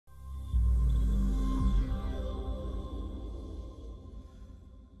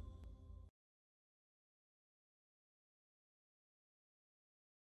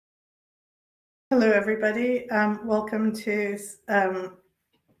Hello, everybody. Welcome to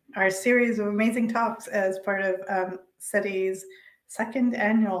our series of amazing talks as part of CETI's second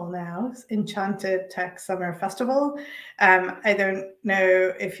annual now Enchanted Tech Summer Festival. I don't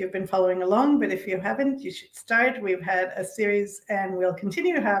know if you've been following along, but if you haven't, you should start. We've had a series, and we'll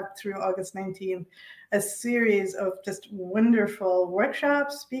continue to have through August 19th, a series of just wonderful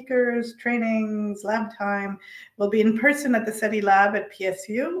workshops, speakers, trainings, lab time. We'll be in person at the CETI lab at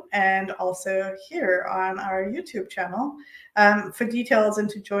PSU and also here on our YouTube channel. For details and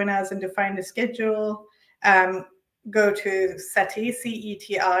to join us and to find a schedule, go to CETI,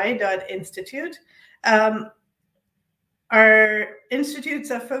 CETI.institute. Our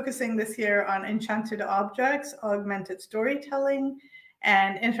institutes are focusing this year on enchanted objects, augmented storytelling,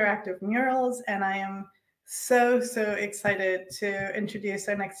 and interactive murals. And I am so excited to introduce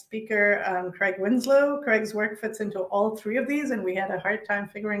our next speaker, Craig Winslow. Craig's work fits into all three of these, and we had a hard time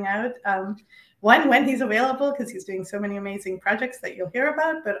figuring out one, when he's available, because he's doing so many amazing projects that you'll hear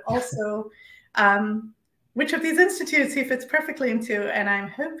about, but also which of these institutes he fits perfectly into, and I'm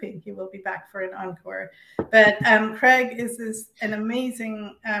hoping he will be back for an encore. But Craig is an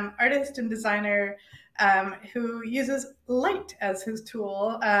amazing artist and designer who uses light as his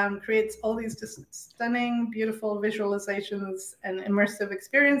tool, creates all these just stunning, beautiful visualizations and immersive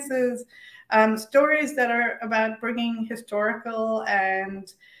experiences, stories that are about bringing historical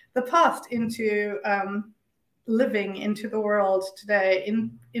and the past into living into the world today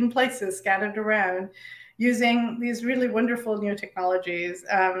in places scattered around, using these really wonderful new technologies.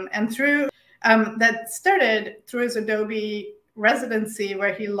 And through that started through his Adobe residency,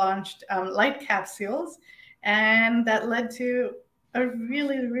 where he launched Light Capsules, and that led to a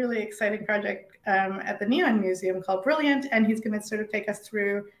really exciting project at the Neon Museum called Brilliant. And he's going to sort of take us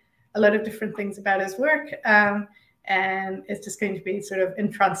through a lot of different things about his work. And it's just going to be sort of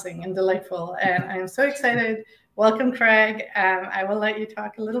entrancing and delightful. And I'm so excited. Welcome, Craig. I will let you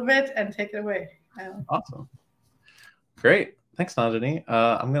talk a little bit and take it away. Awesome. Great. Thanks, Nandini.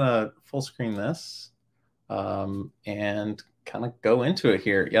 I'm going to full screen this and kind of go into it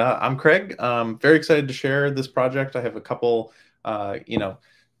here. Yeah, I'm Craig. Very excited to share this project. I have a couple,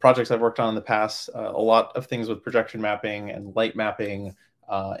 projects I've worked on in the past, a lot of things with projection mapping and light mapping,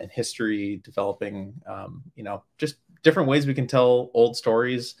 and history, developing, just different ways we can tell old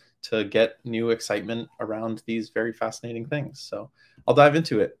stories to get new excitement around these very fascinating things. So I'll dive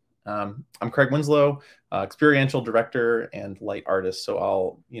into it. I'm Craig Winslow, experiential director and light artist. So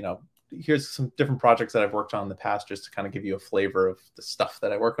I'll, here's some different projects that I've worked on in the past, just to kind of give you a flavor of the stuff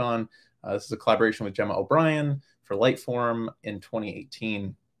that I work on. This is a collaboration with Gemma O'Brien for Lightform in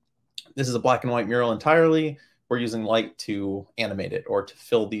 2018. This is a black and white mural entirely. We're using light to animate it or to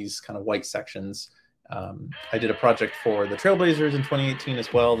fill these kind of white sections. I did a project for the Trailblazers in 2018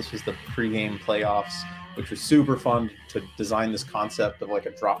 as well. This was the pre-game playoffs, which was super fun to design this concept of like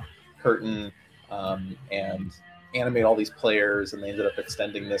a drop curtain and animate all these players. And they ended up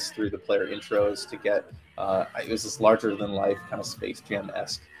extending this through the player intros to get, it was this larger than life kind of Space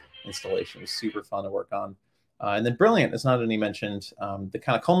Jam-esque installation. It was super fun to work on. And then Brilliant, as Nandini mentioned, the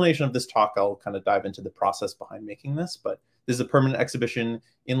kind of culmination of this talk, I'll kind of dive into the process behind making this, but this is a permanent exhibition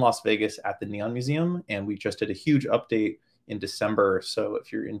in Las Vegas at the Neon Museum, and we just did a huge update in December. So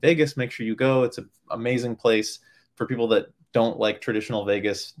if you're in Vegas, make sure you go. It's an amazing place. For people that don't like traditional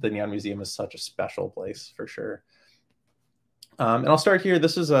Vegas, the Neon Museum is such a special place for sure. And I'll start here.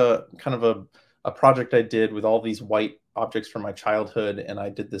 This is a kind of a project I did with all these white objects from my childhood, and I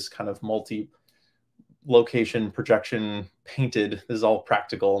did this kind of multi-location projection painted. This is all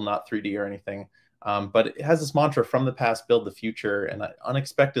practical, not 3D or anything. But it has this mantra, from the past, build the future. And I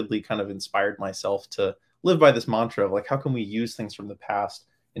unexpectedly kind of inspired myself to live by this mantra of like, how can we use things from the past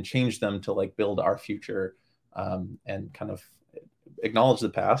and change them to like build our future, and kind of acknowledge the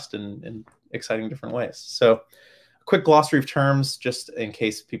past in exciting different ways. So a quick glossary of terms, just in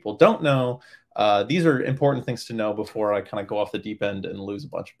case people don't know. These are important things to know before I kind of go off the deep end and lose a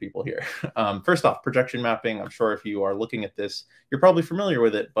bunch of people here. First off, projection mapping. I'm sure if you are looking at this, you're probably familiar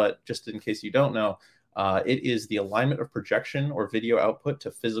with it, but just in case you don't know, it is the alignment of projection or video output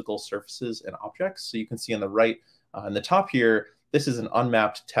to physical surfaces and objects. So you can see on the right, in the top here, this is an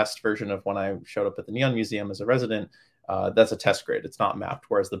unmapped test version of when I showed up at the Neon Museum as a resident. That's a test grid. It's not mapped,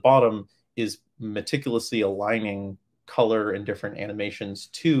 whereas the bottom is meticulously aligning color and different animations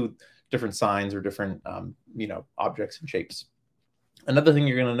to different signs or different, objects and shapes. Another thing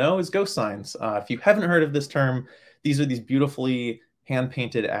you're going to know is ghost signs. If you haven't heard of this term, these are these beautifully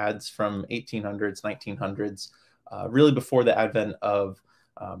hand-painted ads from 1800s, 1900s, really before the advent of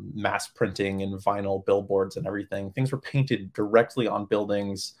mass printing and vinyl billboards and everything. Things were painted directly on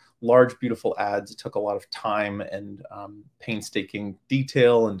buildings, large, beautiful ads. It took a lot of time and painstaking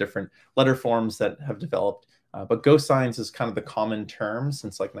detail and different letter forms that have developed. But ghost signs is kind of the common term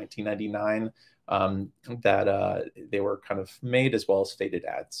since like 1999 that they were kind of made, as well as faded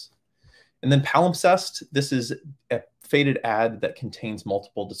ads. And then palimpsest, this is a faded ad that contains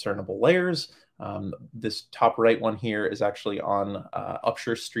multiple discernible layers. This top right one here is actually on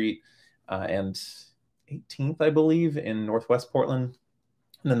Upshur Street and 18th, I believe, in Northwest Portland.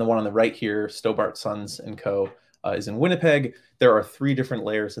 And then the one on the right here, Stobart Sons & Co., is in Winnipeg. There are 3 different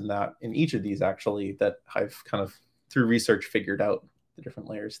layers in each of these, actually, that I've kind of, through research, figured out the different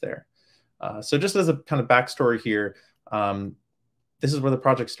layers there. So just as a kind of backstory here, this is where the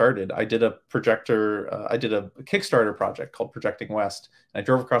project started. I did a Kickstarter project called Projecting West. And I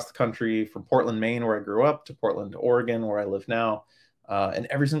drove across the country from Portland, Maine, where I grew up, to Portland, Oregon, where I live now. And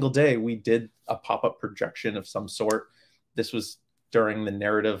every single day we did a pop-up projection of some sort. This was during the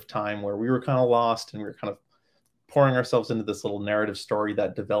narrative time where we were kind of lost and we were kind of pouring ourselves into this little narrative story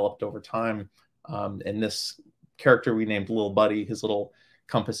that developed over time. And this character we named Little Buddy, his little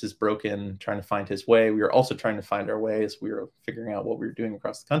compass is broken, trying to find his way. We were also trying to find our way as we were figuring out what we were doing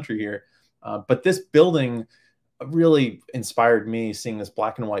across the country here. But this building really inspired me, seeing this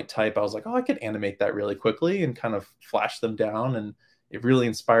black and white type. I was like, oh, I could animate that really quickly and kind of flash them down. And it really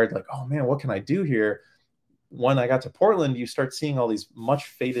inspired, like, oh man, what can I do here? When I got to Portland, you start seeing all these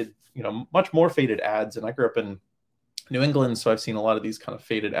much more faded ads. And I grew up in New England, so I've seen a lot of these kind of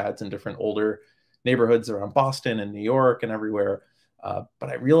faded ads in different older neighborhoods around Boston and New York and everywhere. But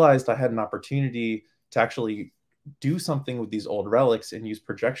I realized I had an opportunity to actually do something with these old relics and use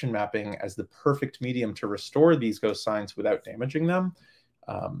projection mapping as the perfect medium to restore these ghost signs without damaging them.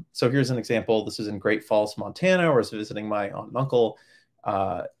 So here's an example. This is in Great Falls, Montana, where I was visiting my aunt and uncle.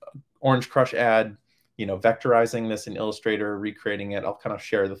 Orange Crush ad, vectorizing this in Illustrator, recreating it. I'll kind of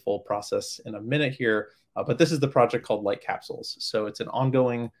share the full process in a minute here. But this is the project called Light Capsules. So it's an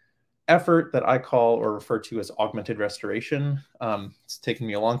ongoing effort that I call or refer to as augmented restoration. It's taken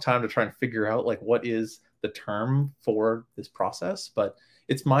me a long time to try and figure out like what is the term for this process, but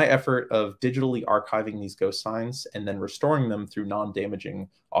it's my effort of digitally archiving these ghost signs and then restoring them through non-damaging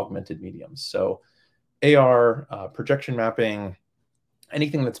augmented mediums. So AR, projection mapping,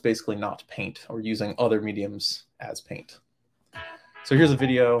 anything that's basically not paint or using other mediums as paint. So here's a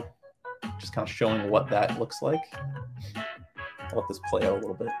video just kind of showing what that looks like. I'll let this play out a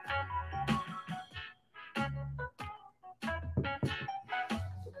little bit.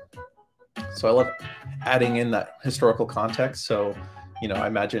 So I love adding in that historical context. So, I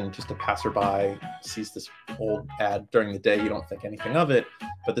imagine just a passerby sees this old ad during the day, you don't think anything of it,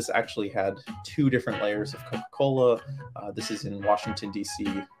 but this actually had 2 different layers of Coca-Cola. This is in Washington, D.C.,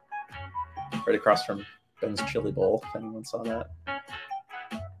 right across from Ben's Chili Bowl, if anyone saw that.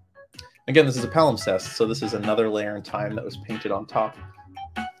 Again, this is a palimpsest, so this is another layer in time that was painted on top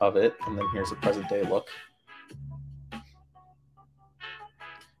of it, and then here's a present day look.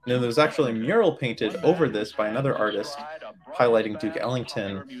 And then there's actually a mural painted over this by another artist highlighting Duke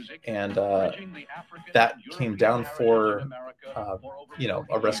Ellington, and that came down for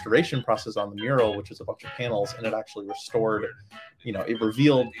a restoration process on the mural, which is a bunch of panels, and it actually restored, it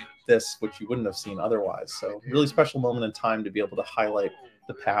revealed this, which you wouldn't have seen otherwise. So really special moment in time to be able to highlight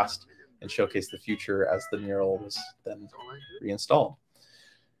the past and showcase the future as the mural was then reinstalled.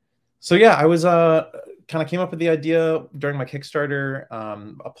 So yeah, I was kind of came up with the idea during my Kickstarter,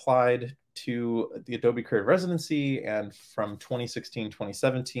 applied to the Adobe Creative Residency, and from 2016,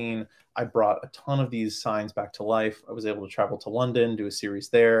 2017, I brought a ton of these signs back to life. I was able to travel to London, do a series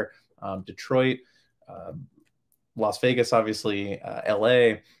there, Detroit, Las Vegas, obviously,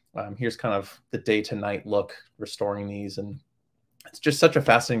 LA. Here's kind of the day to night look, restoring these, and it's just such a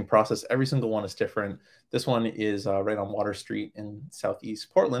fascinating process. Every single one is different. This one is right on Water Street in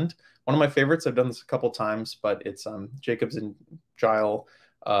Southeast Portland. One of my favorites. I've done this a couple times, but it's Jacobs and Gile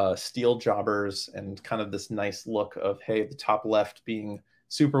steel jobbers, and kind of this nice look of, hey, the top left being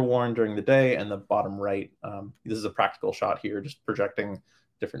super worn during the day and the bottom right. This is a practical shot here, just projecting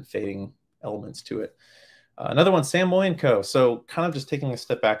different fading elements to it. Another one, Sam Moy & Co. So kind of just taking a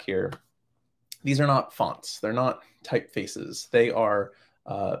step back here. These are not fonts. They're not typefaces. They are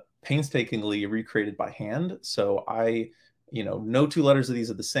painstakingly recreated by hand. So no 2 letters of these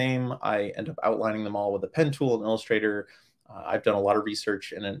are the same. I end up outlining them all with a pen tool and Illustrator. I've done a lot of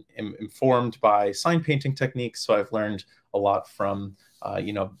research and am informed by sign painting techniques. So I've learned a lot from,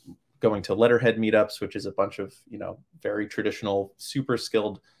 going to letterhead meetups, which is a bunch of, very traditional, super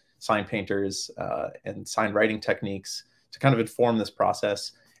skilled sign painters and sign writing techniques to kind of inform this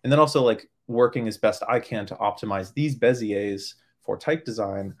process. And then also like working as best I can to optimize these Beziers for type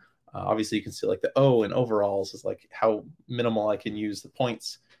design. Obviously, you can see like the O in overalls is like how minimal I can use the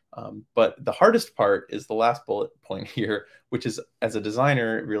points. But the hardest part is the last bullet point here, which is, as a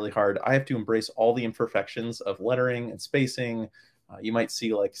designer, really hard. I have to embrace all the imperfections of lettering and spacing. You might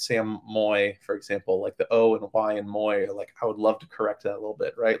see like Sam Moy, for example, like the O and Y in Moy, like I would love to correct that a little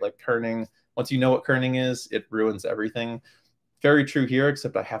bit, right? Like kerning, once you know what kerning is, it ruins everything. Very true here,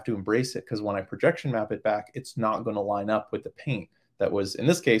 except I have to embrace it because when I projection map it back, it's not going to line up with the paint that was, in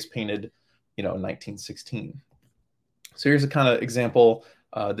this case, painted, in 1916. So here's a kind of example.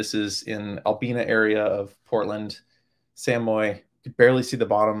 This is in Albina area of Portland. Sam Moy, you can barely see the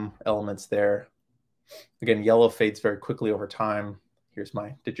bottom elements there. Again, yellow fades very quickly over time. Here's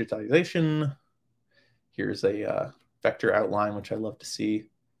my digitization. Here's a vector outline, which I love to see.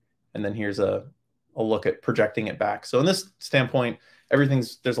 And then here's a look at projecting it back. So in this standpoint,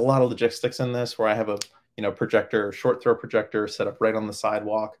 there's a lot of logistics in this where I have a projector, short throw projector set up right on the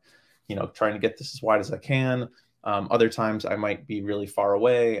sidewalk, trying to get this as wide as I can. Other times I might be really far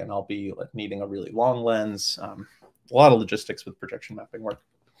away and I'll be like needing a really long lens. A lot of logistics with projection mapping work.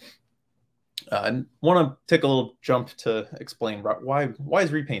 I want to take a little jump to explain why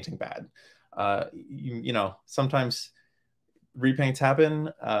is repainting bad. Sometimes repaints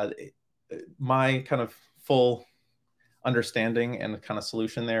happen. My kind of full understanding and kind of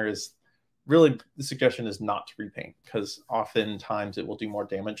solution there is really the suggestion is not to repaint because oftentimes it will do more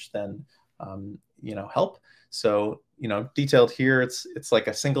damage than help. So detailed here, it's like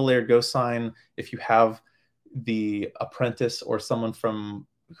a single layered ghost sign. If you have the apprentice or someone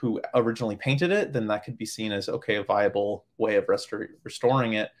who originally painted it, then that could be seen as a viable way of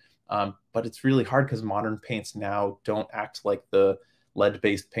restoring it. But it's really hard because modern paints now don't act like the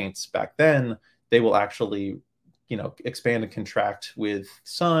lead-based paints back then. They will actually, expand and contract with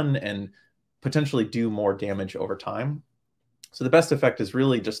sun and potentially do more damage over time. So the best effect is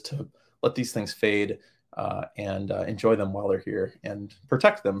really just to let these things fade and enjoy them while they're here and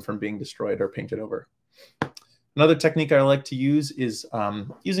protect them from being destroyed or painted over. Another technique I like to use is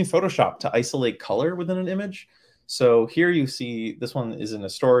using Photoshop to isolate color within an image. So here you see, this one is in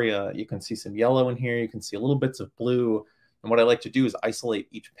Astoria. You can see some yellow in here. You can see little bits of blue. And what I like to do is isolate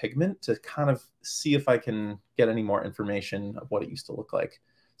each pigment to kind of see if I can get any more information of what it used to look like.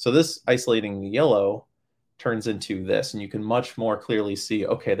 So this isolating the yellow turns into this, and you can much more clearly see,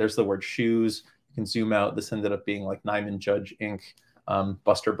 okay, there's the word shoes. You can zoom out. This ended up being like Nyman Judge ink,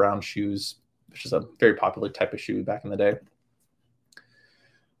 Buster Brown shoes, which is a very popular type of shoe back in the day.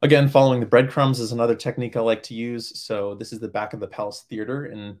 Again, following the breadcrumbs is another technique I like to use. So this is the back of the Palace Theater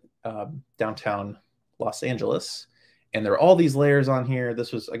in downtown Los Angeles. And there are all these layers on here.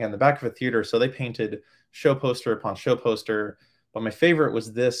 This was, again, the back of a theater. So they painted show poster upon show poster. But my favorite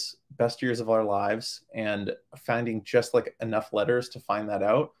was this, Best Years of Our Lives. And finding just like enough letters to find that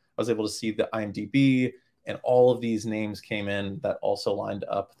out, I was able to see the IMDb, and all of these names came in that also lined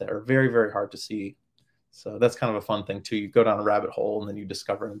up that are very, very hard to see. So that's kind of a fun thing too. You go down a rabbit hole and then you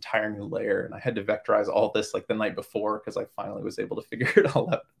discover an entire new layer. And I had to vectorize all this like the night before because I finally was able to figure it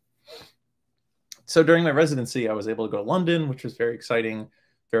all out. So during my residency, I was able to go to London, which was very exciting,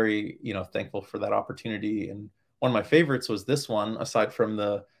 very, thankful for that opportunity. And one of my favorites was this one, aside from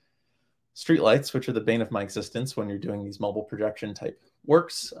the streetlights, which are the bane of my existence when you're doing these mobile projection type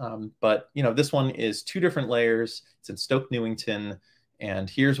works. But, this one is 2 different layers. It's in Stoke Newington. And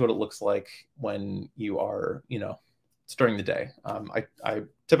here's what it looks like when you are, it's during the day. I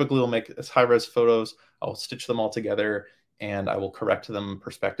typically will make high-res photos. I'll stitch them all together and I will correct them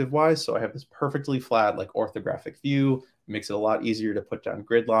perspective-wise. So I have this perfectly flat, like orthographic view. It makes it a lot easier to put down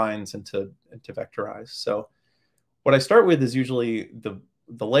grid lines and to vectorize. So what I start with is usually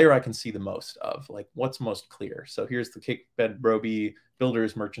the layer I can see the most of, like what's most clear. So here's the cake bed roby,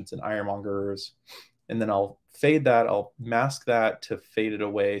 builders, merchants, and ironmongers. And then I'll fade that, I'll mask that to fade it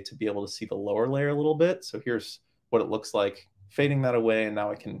away to be able to see the lower layer a little bit. So here's what it looks like, fading that away. And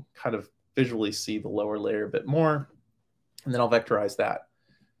now I can kind of visually see the lower layer a bit more. And then I'll vectorize that.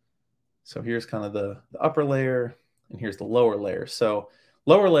 So here's kind of the upper layer, and here's the lower layer. So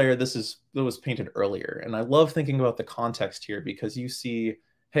lower layer, that was painted earlier. And I love thinking about the context here because you see,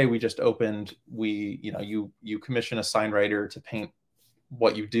 hey, we just opened, you commission a sign writer to paint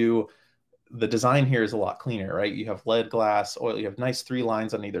what you do. The design here is a lot cleaner, right? You have lead glass, oil, you have nice 3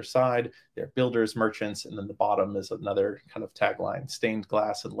 lines on either side. They're builders, merchants, and then the bottom is another kind of tagline, stained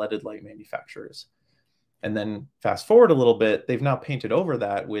glass and leaded light manufacturers. And then fast forward a little bit, they've now painted over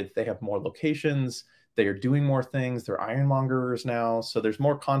that they have more locations, they are doing more things, they're ironmongers now, so there's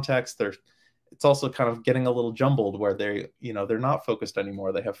more context. It's also kind of getting a little jumbled where they're not focused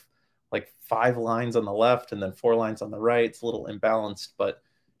anymore. They have like 5 lines on the left and then 4 lines on the right. It's a little imbalanced, but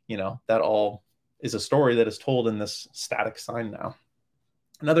you know, that all is a story that is told in this static sign now.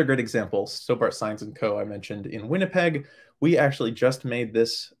 Another great example, Stobart Signs & Co. I mentioned in Winnipeg. We actually just made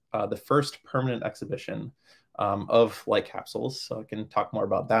this the first permanent exhibition of Light Capsules, so I can talk more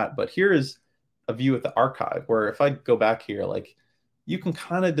about that. But here is a view at the archive, where if I go back here, like, you can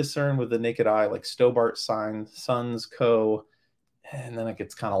kind of discern with the naked eye, like Stobart Sons Co., and then it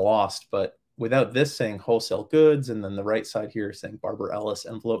gets kind of lost. But without this saying wholesale goods, and then the right side here saying Barber Ellis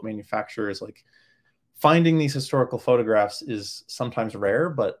envelope manufacturers, like, finding these historical photographs is sometimes rare,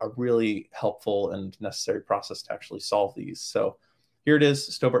 but a really helpful and necessary process to actually solve these. So here it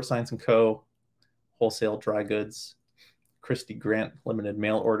is, Stobart Signs & Co., wholesale dry goods, Christie Grant limited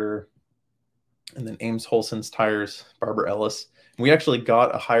mail order, and then Ames Holson's tires, Barber Ellis. And we actually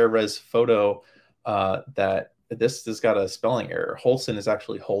got a higher res photo that this has got a spelling error. Holson is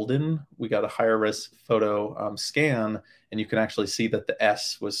actually Holden. We got a higher res photo scan, and you can actually see that the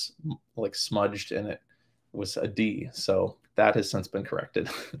S was like smudged and it was a D. So that has since been corrected.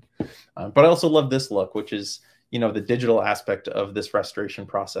 But I also love this look, which is, you know, the digital aspect of this restoration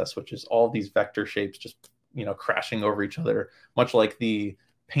process, which is all these vector shapes just, you know, crashing over each other, much like the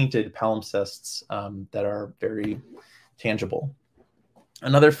painted palimpsests that are very tangible.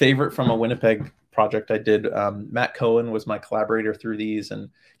 Another favorite from a Winnipeg project I did, Matt Cohen was my collaborator through these, and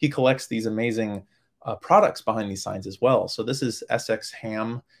he collects these amazing products behind these signs as well. So this is SX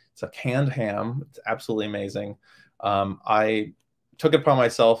ham. It's a canned ham. It's absolutely amazing. I took it upon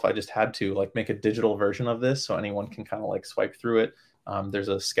myself. I just had to like make a digital version of this so anyone can kind of like swipe through it. There's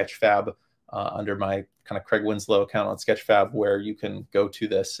a Sketchfab under my kind of Craig Winslow account on Sketchfab where you can go to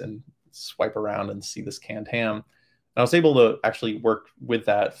this and swipe around and see this canned ham. And I was able to actually work with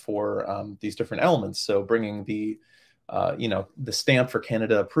that for these different elements. So bringing the, you know, the stamp for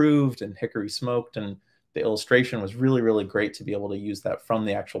Canada approved and hickory smoked, and the illustration was really, really great to be able to use that from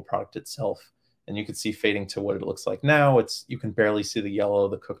the actual product itself. And you can see fading to what it looks like now. You can barely see the yellow,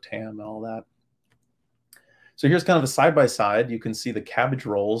 the cooked ham, and all that. So here's kind of a side-by-side. You can see the cabbage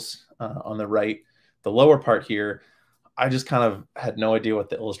rolls on the right. The lower part here, I just kind of had no idea what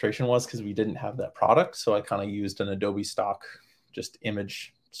the illustration was because we didn't have that product. So I kind of used an Adobe stock, just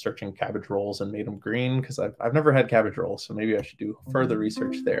image searching cabbage rolls and made them green because I've never had cabbage rolls. So maybe I should do further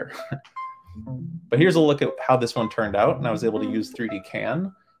research there. But here's a look at how this one turned out. And I was able to use 3D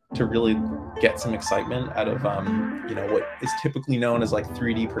Can to really get some excitement out of, you know, what is typically known as like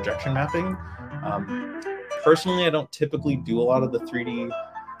 3D projection mapping. Personally, I don't typically do a lot of the 3D,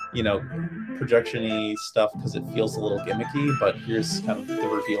 you know, projection-y stuff because it feels a little gimmicky, but here's kind of the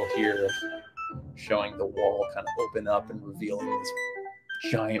reveal here of showing the wall kind of open up and revealing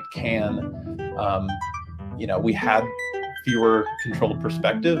this giant can. You know, we had viewer controlled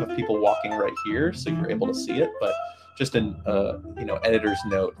perspective of people walking right here, so you're able to see it, but just an you know, editor's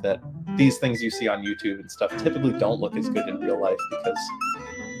note that these things you see on YouTube and stuff typically don't look as good in real life because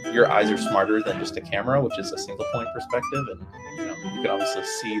your eyes are smarter than just a camera, which is a single point perspective, and you know, you can obviously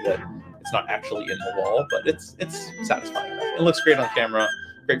see that it's not actually in the wall, but it's satisfying enough. It looks great on camera,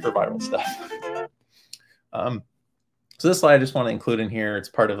 great for viral stuff. So this slide I just want to include in here. It's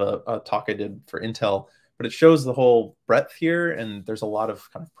part of a talk I did for Intel, but it shows the whole breadth here, and there's a lot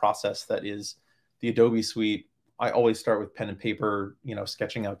of kind of process that is the Adobe suite. I always start with pen and paper, you know,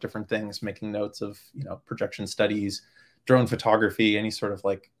 sketching out different things, making notes of, you know, projection studies, drone photography, any sort of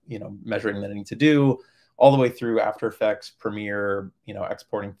like, you know, measuring that I need to do, all the way through After Effects, Premiere, you know,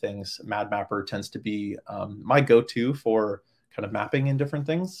 exporting things. Mad Mapper tends to be my go-to for kind of mapping in different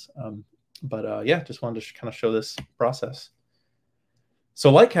things. Yeah, just wanted to kind of show this process. So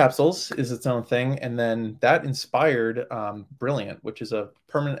Light Capsules is its own thing, and then that inspired Brilliant, which is a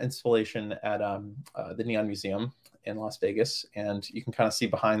permanent installation at the Neon Museum in Las Vegas. And you can kind of see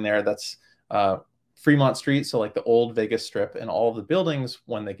behind there, that's Fremont Street, so like the old Vegas Strip, and all of the buildings,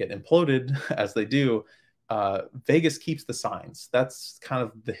 when they get imploded, as they do, Vegas keeps the signs. That's kind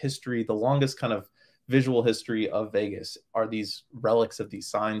of the history, the longest kind of visual history of Vegas are these relics of these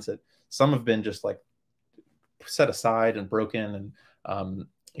signs that some have been just like set aside and broken. And,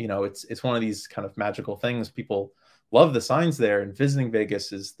 you know, it's one of these kind of magical things. People love the signs there, and visiting Vegas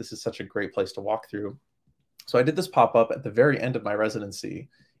this is such a great place to walk through. So I did this pop-up at the very end of my residency,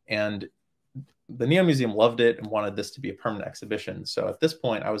 and the Neon Museum loved it and wanted this to be a permanent exhibition. So at this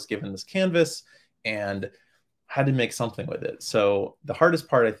point, I was given this canvas and had to make something with it. So the hardest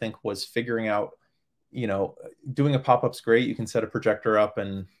part, I think, was figuring out, you know, doing a pop-up's great. You can set a projector up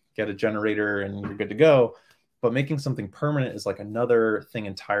and get a generator and you're good to go. But making something permanent is like another thing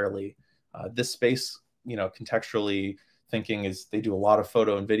entirely. This space, you know, contextually thinking, is they do a lot of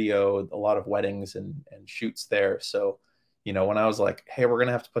photo and video, a lot of weddings and shoots there. So when I was like, hey, we're going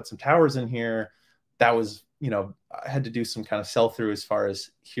to have to put some towers in here, that was, I had to do some kind of sell through as far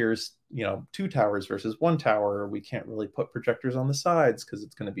as here's, 2 towers versus 1 tower. We can't really put projectors on the sides because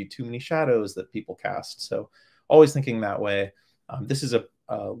it's going to be too many shadows that people cast. So always thinking that way. This is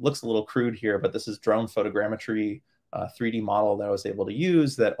looks a little crude here, but this is drone photogrammetry 3D model that I was able to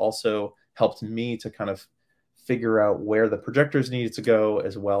use that also helped me to kind of figure out where the projectors needed to go,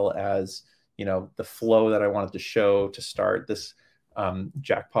 as well as, the flow that I wanted to show to start this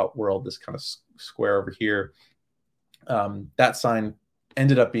jackpot world, this kind of square over here. That sign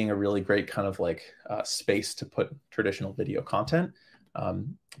ended up being a really great kind of like space to put traditional video content.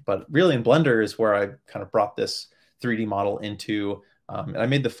 But really in Blender is where I kind of brought this 3D model into, and I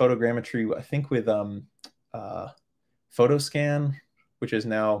made the photogrammetry, I think with PhotoScan, which is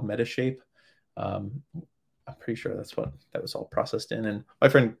now Metashape. I'm pretty sure that's what that was all processed in. And my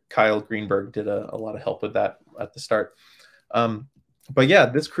friend Kyle Greenberg did a lot of help with that at the start. But yeah,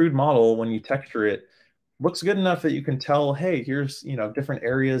 this crude model, when you texture it, looks good enough that you can tell, hey, here's, different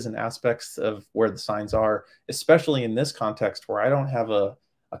areas and aspects of where the signs are, especially in this context where I don't have a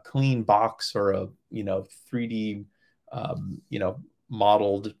clean box or a, 3D,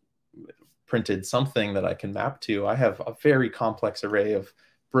 modeled, printed something that I can map to. I have a very complex array of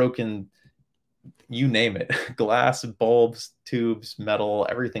broken, you name it, glass, bulbs, tubes, metal,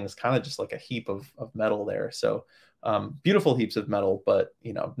 everything's kind of just like a heap of metal there. So beautiful heaps of metal, but,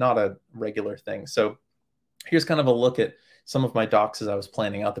 not a regular thing. So here's kind of a look at some of my docs as I was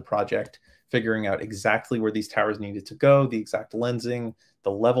planning out the project, figuring out exactly where these towers needed to go, the exact lensing,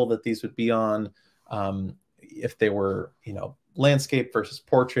 the level that these would be on, if they were, landscape versus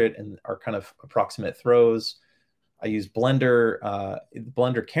portrait, and our kind of approximate throws. I use Blender, the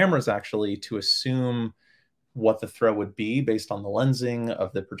Blender cameras actually, to assume what the throw would be based on the lensing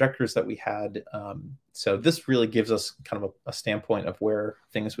of the projectors that we had. So this really gives us kind of a standpoint of where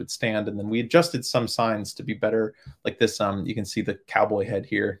things would stand. And then we adjusted some signs to be better, like this. You can see the cowboy head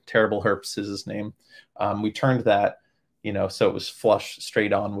here. Terrible Herps is his name. We turned that, so it was flush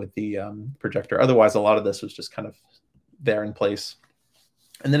straight on with the projector. Otherwise, a lot of this was just kind of there in place.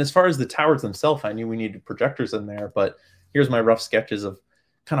 And then as far as the towers themselves, I knew we needed projectors in there, but here's my rough sketches of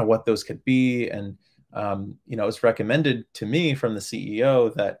kind of what those could be. And, it was recommended to me from the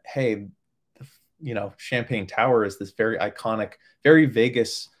CEO that, hey, Champagne Tower is this very iconic, very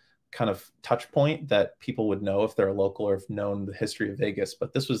Vegas kind of touch point that people would know if they're local or have known the history of Vegas.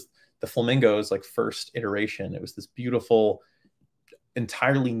 But this was the Flamingo's like first iteration. It was this beautiful,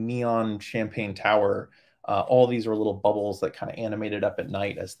 entirely neon champagne tower. All these were little bubbles that kind of animated up at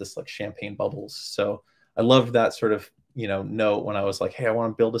night as this like champagne bubbles. So I loved that sort of, note when I was like, hey, I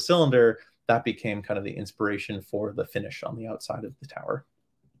want to build a cylinder. That became kind of the inspiration for the finish on the outside of the tower.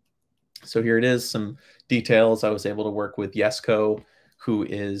 So here it is, some details. I was able to work with Yesco, who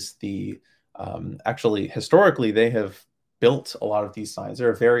is the, actually historically, they have built a lot of these signs.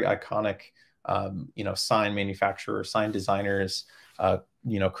 They're a very iconic, sign manufacturer, sign designers,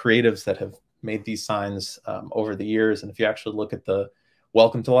 creatives that have made these signs over the years. And if you actually look at the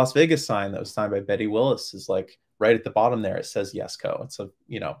Welcome to Las Vegas sign that was signed by Betty Willis, is like right at the bottom there, it says Yesco. It's so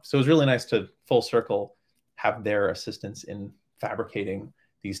it was really nice to full circle have their assistance in fabricating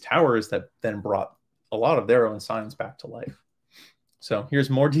these towers that then brought a lot of their own signs back to life. So here's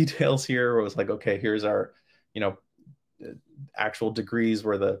more details here where it was like, okay, here's our, actual degrees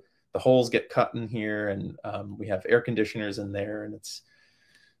where the holes get cut in here. And we have air conditioners in there, and it's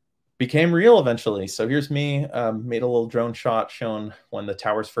became real eventually. So here's me, made a little drone shot showing when the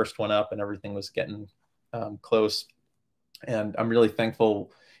towers first went up and everything was getting close. And I'm really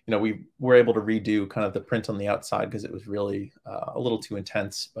thankful, we were able to redo kind of the print on the outside because it was really a little too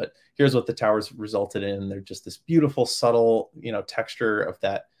intense. But here's what the towers resulted in. They're just this beautiful, subtle, texture of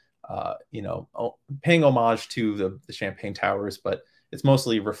that, paying homage to the Champagne Towers, but it's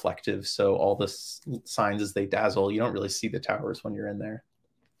mostly reflective. So all the signs as they dazzle, you don't really see the towers when you're in there.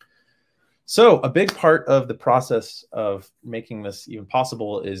 So a big part of the process of making this even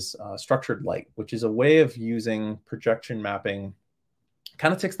possible is structured light, which is a way of using projection mapping.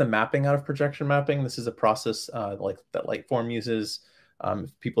 Kind of takes the mapping out of projection mapping. This is a process like that Lightform uses,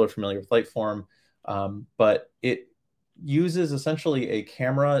 if people are familiar with Lightform, but it uses essentially a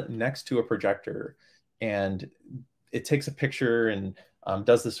camera next to a projector, and it takes a picture and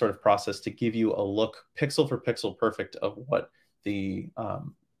does this sort of process to give you a look pixel for pixel perfect of what the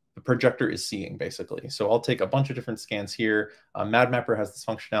projector is seeing, basically. So I'll take a bunch of different scans here. MadMapper has this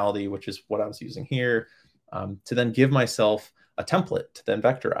functionality, which is what I was using here, to then give myself a template to then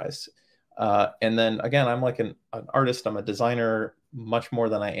vectorize. And then again, I'm like an artist, I'm a designer much more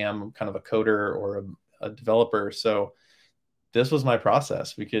than I am kind of a coder or a developer. So this was my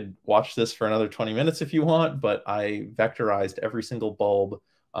process. We could watch this for another 20 minutes if you want, but I vectorized every single bulb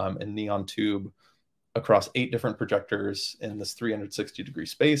and neon tube across 8 different projectors in this 360-degree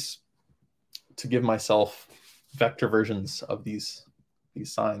space to give myself vector versions of these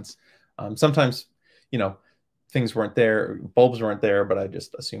signs. Sometimes, you know, things weren't there, bulbs weren't there, but I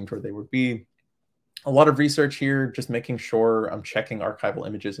just assumed where they would be. A lot of research here, just making sure I'm checking archival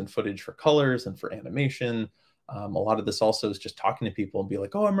images and footage for colors and for animation. A lot of this also is just talking to people and be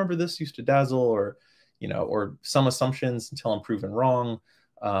like, oh, I remember this used to dazzle, or, you know, or some assumptions until I'm proven wrong.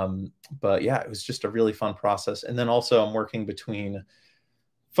 But yeah, it was just a really fun process. And then also I'm working between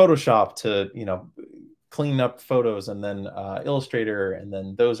Photoshop to, you know, clean up photos, and then Illustrator, and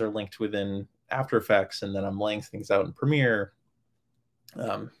then those are linked within After Effects, and then I'm laying things out in Premiere,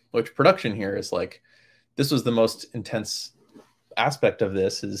 which production here is like, this was the most intense aspect of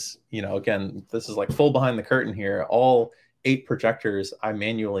this is, you know, again, this is like full behind the curtain here. All 8 projectors, I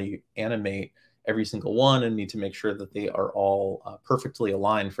manually animate every single one and need to make sure that they are all perfectly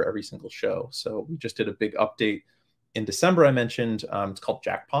aligned for every single show. So we just did a big update in December. I mentioned it's called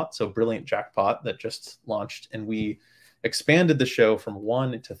Jackpot, so Brilliant Jackpot, that just launched, and we expanded the show from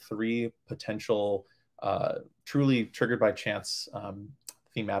 1 to 3 potential truly triggered by chance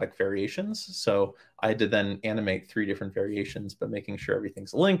thematic variations. So I had to then animate 3 different variations, but making sure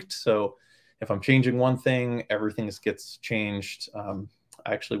everything's linked. So if I'm changing one thing, everything gets changed. I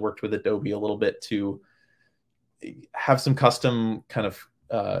actually worked with Adobe a little bit to have some custom kind of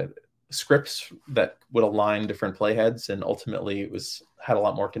scripts that would align different playheads, and ultimately it had a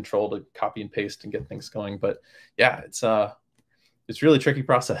lot more control to copy and paste and get things going. But yeah, it's really tricky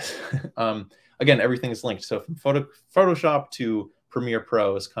process. Again, everything is linked. So from Photoshop to Premiere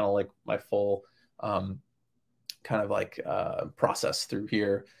Pro is kind of like my full process through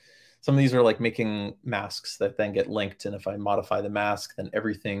here. Some of these are like making masks that then get linked, and if I modify the mask, then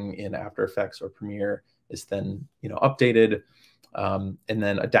everything in After Effects or Premiere is then, you know, updated. And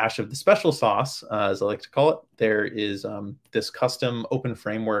then a dash of the special sauce, as I like to call it, there is this custom Open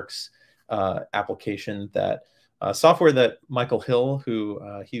Frameworks application that software that Michael Hill, who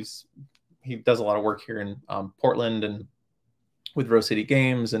he does a lot of work here in Portland and with Rose City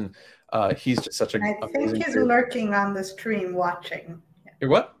Games, and he's just such a. I think he's lurking on the stream watching. You're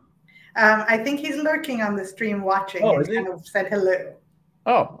what? I think he's lurking on the stream watching, and kind of said hello.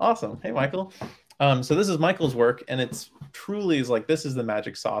 Oh, awesome. Hey, Michael. So this is Michael's work, and it's truly is like, this is the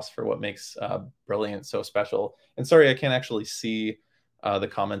magic sauce for what makes Brilliant so special. And sorry, I can't actually see the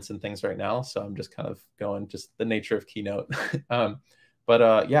comments and things right now, so I'm just kind of going just the nature of Keynote.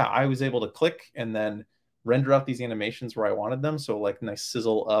 But yeah, I was able to click and then render out these animations where I wanted them. So like nice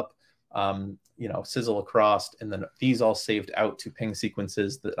sizzle up, you know, sizzle across, and then these all saved out to ping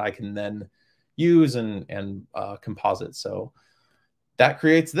sequences that I can then use and composite. So that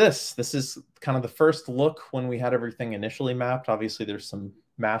creates this. This is kind of the first look when we had everything initially mapped. Obviously, there's some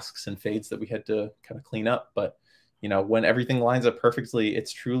masks and fades that we had to kind of clean up. But, you know, when everything lines up perfectly,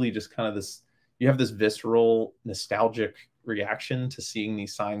 it's truly just kind of this, you have this visceral, nostalgic reaction to seeing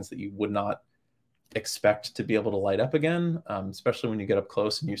these signs that you would not expect to be able to light up again, especially when you get up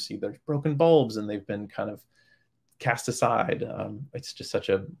close and you see there's broken bulbs and they've been kind of cast aside. It's just such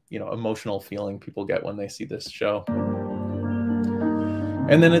a, you know, emotional feeling people get when they see this show.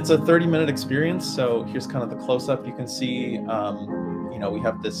 And then it's a 30-minute experience. So here's kind of the close-up. You can see, you know, we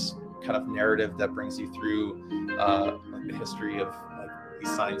have this kind of narrative that brings you through like the history of like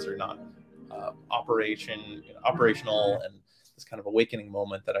these signs are not operational, and this kind of awakening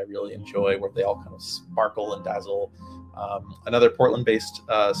moment that I really enjoy, where they all kind of sparkle and dazzle. Another Portland-based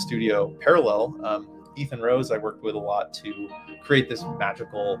studio, Parallel, Ethan Rose, I worked with a lot to create this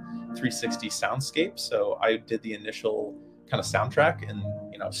magical 360 soundscape. So I did the initial kind of soundtrack and,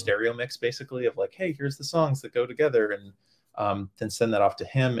 you know, stereo mix basically of like, hey, here's the songs that go together, and then send that off to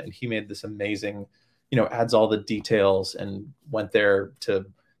him, and he made this amazing, you know, adds all the details and went there to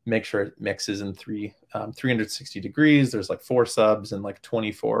make sure it mixes in 360 degrees. There's like 4 subs and like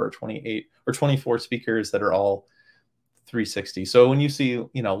 24 or 28 or 24 speakers that are all 360. So when you see,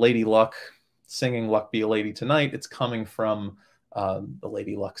 you know, Lady Luck singing "Luck Be a Lady Tonight," it's coming from the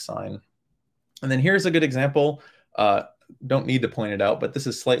Lady Luck sign. And then here's a good example. Don't need to point it out, but this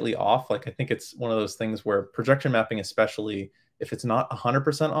is slightly off. Like, I think it's one of those things where projection mapping, especially if it's not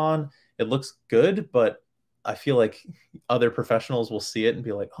 100% on, it looks good, but I feel like other professionals will see it and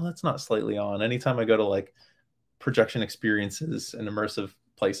be like, oh, that's not slightly on. Anytime I go to like projection experiences and immersive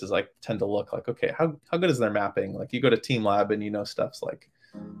places, I tend to look like, okay, how good is their mapping? Like, you go to Team Lab and you know stuff's like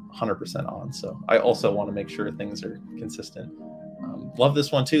 100% on. So I also want to make sure things are consistent. Love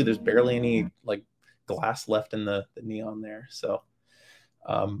this one too. There's barely any like glass left in the neon there. So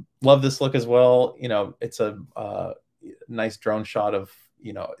love this look as well. You know, it's a nice drone shot of,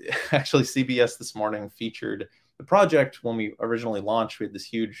 you know, actually CBS this morning featured the project when we originally launched. We had this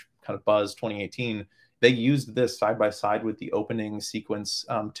huge kind of buzz 2018. They used this side by side with the opening sequence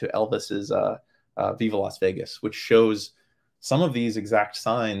to Elvis's Viva Las Vegas, which shows some of these exact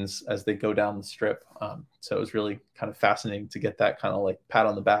signs as they go down the strip. So it was really kind of fascinating to get that kind of like pat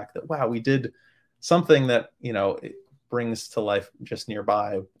on the back that, wow, we did something that, you know, it brings to life just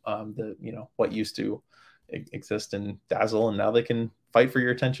nearby the, you know, what used to exist in Dazzle, and now they can fight for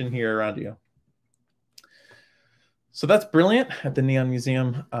your attention here around you. So that's brilliant at the Neon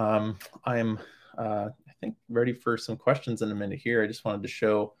Museum. I'm, I think, ready for some questions in a minute here. I just wanted to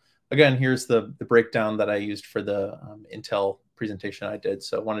show, again, here's the breakdown that I used for the Intel presentation I did.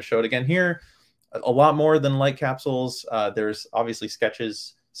 So I want to show it again here. A lot more than Light Capsules. There's obviously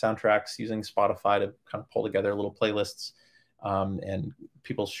sketches, soundtracks, using Spotify to kind of pull together little playlists, and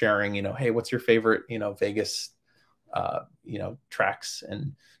people sharing, you know, hey, what's your favorite, you know, Vegas, you know, tracks,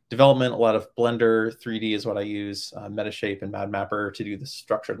 and development. A lot of Blender 3D is what I use, Metashape and MadMapper to do the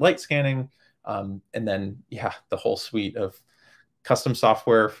structured light scanning. And then, yeah, the whole suite of custom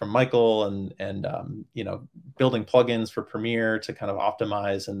software from Michael, and you know, building plugins for Premiere to kind of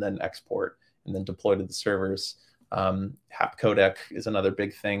optimize and then export and then deploy to the servers. Hap codec is another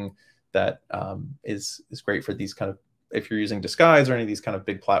big thing that is great for these kind of, if you're using Disguise or any of these kind of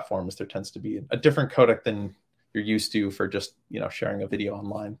big platforms, there tends to be a different codec than you're used to for just, you know, sharing a video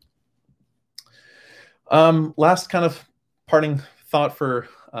online. Last kind of parting thought for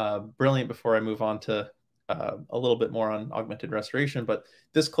Brilliant before I move on to a little bit more on augmented restoration, but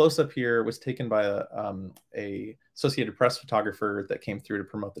this close-up here was taken by a Associated Press photographer that came through to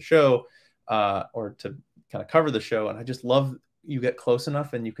promote the show, or to kind of cover the show. And I just love, you get close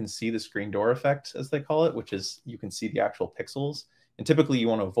enough and you can see the screen door effect, as they call it, which is you can see the actual pixels. And typically you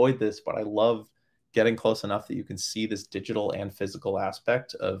want to avoid this, but I love getting close enough that you can see this digital and physical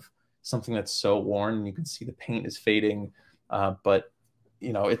aspect of something that's so worn, and you can see the paint is fading, but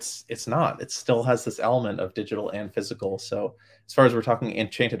you know, it's not. It still has this element of digital and physical. So as far as we're talking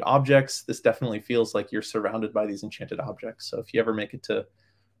enchanted objects, this definitely feels like you're surrounded by these enchanted objects. So if you ever make it to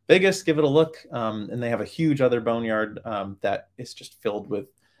Vegas, give it a look. And they have a huge other boneyard that is just filled with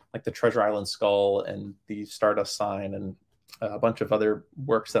like the Treasure Island skull and the Stardust sign and a bunch of other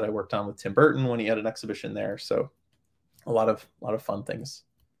works that I worked on with Tim Burton when he had an exhibition there. So a lot of fun things.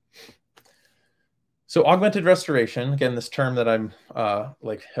 So augmented restoration, again, this term that I'm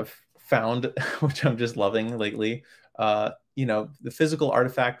like have found, which I'm just loving lately. You know, the physical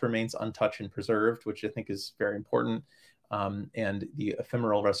artifact remains untouched and preserved, which I think is very important. And the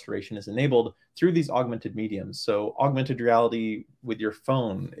ephemeral restoration is enabled through these augmented mediums. So augmented reality with your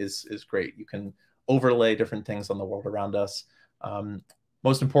phone is great. You can overlay different things on the world around us.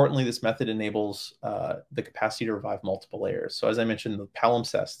 Most importantly, this method enables the capacity to revive multiple layers. So as I mentioned, the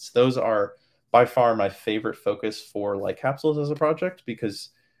palimpsests, those are by far my favorite focus for Light Capsules as a project, because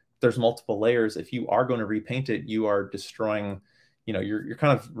there's multiple layers. If you are going to repaint it, you are destroying, you know, you're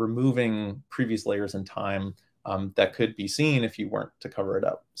kind of removing previous layers in time that could be seen if you weren't to cover it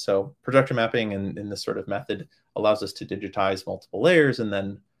up. So projector mapping in this sort of method allows us to digitize multiple layers and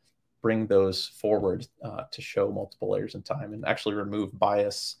then bring those forward to show multiple layers in time, and actually remove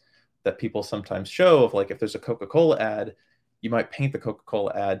bias that people sometimes show of, like, if there's a Coca-Cola ad, you might paint the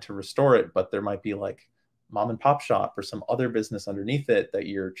Coca-Cola ad to restore it, but there might be like mom and pop shop or some other business underneath it that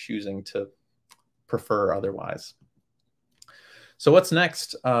you're choosing to prefer otherwise. So what's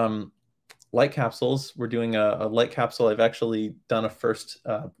next? Light capsules. We're doing a light capsule. I've actually done a first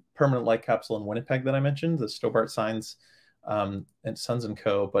permanent light capsule in Winnipeg that I mentioned, the Stobart Signs and Sons &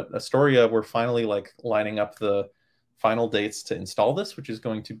 Co. But Astoria, we're finally like lining up the final dates to install this, which is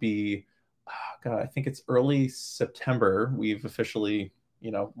going to be, God, I think it's early September. We've officially,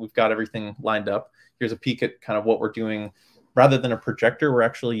 you know, we've got everything lined up. Here's a peek at kind of what we're doing. Rather than a projector, we're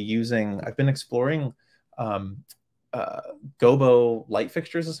actually using, I've been exploring gobo light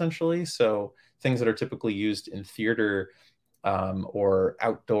fixtures, essentially. So things that are typically used in theater or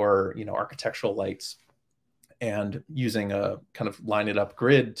outdoor, you know, architectural lights, and using a kind of line it up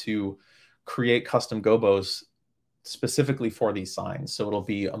grid to create custom gobos specifically for these signs. So it'll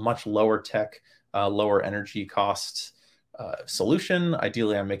be a much lower tech, lower energy cost solution.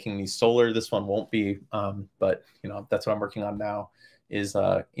 Ideally, I'm making these solar. This one won't be, but you know, that's what I'm working on now, is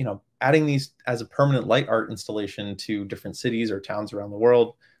you know, adding these as a permanent light art installation to different cities or towns around the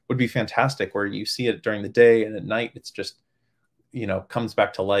world would be fantastic, where you see it during the day and at night it's just, you know, comes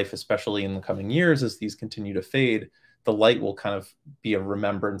back to life, especially in the coming years as these continue to fade. the light will kind of be a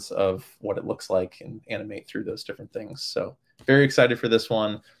remembrance of what it looks like and animate through those different things. So very excited for this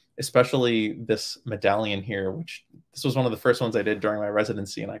one, especially this medallion here, which this was one of the first ones I did during my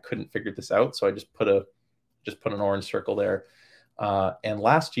residency, and I couldn't figure this out. So I just put an orange circle there. And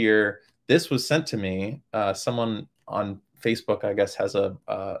last year, this was sent to me. Someone on Facebook, I guess, has a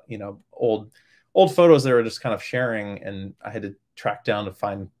old photos they were just kind of sharing, and I had to track down to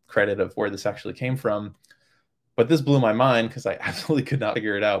find credit of where this actually came from. But this blew my mind because I absolutely could not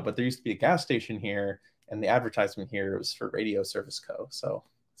figure it out. But there used to be a gas station here, and the advertisement here was for Radio Service Co. So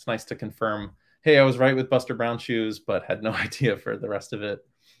it's nice to confirm, hey, I was right with Buster Brown shoes, but had no idea for the rest of it.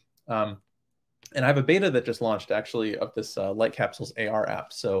 And I have a beta that just launched, actually, of this Light Capsules AR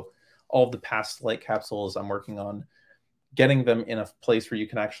app. So all of the past Light Capsules, I'm working on getting them in a place where you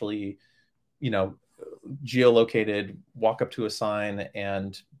can actually, geolocated, walk up to a sign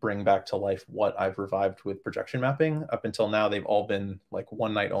and bring back to life what I've revived with projection mapping. Up until now, they've all been like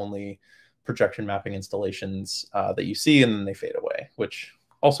one night only projection mapping installations that you see and then they fade away, which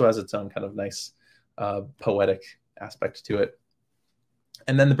also has its own kind of nice poetic aspect to it.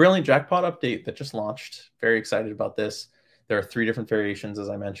 And then the Brilliant Jackpot update that just launched, very excited about this. There are 3 different variations, as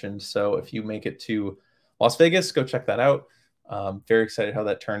I mentioned. So if you make it to Las Vegas, go check that out. Very excited how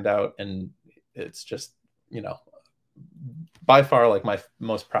that turned out. And it's just, by far like my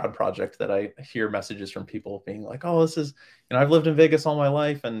most proud project that I hear messages from people being like, oh, this is, I've lived in Vegas all my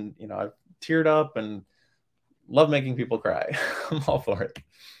life and, I've teared up and love making people cry. I'm all for it.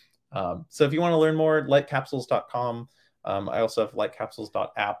 So if you want to learn more, lightcapsules.com. I also have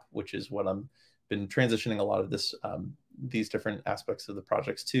lightcapsules.app, which is what I'm been transitioning a lot of these different aspects of the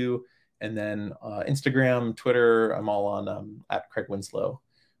projects to. And then Instagram, Twitter, I'm all on at Craig Winslow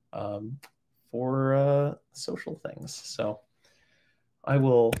for social things. So I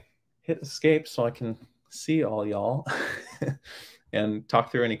will hit escape so I can see all y'all and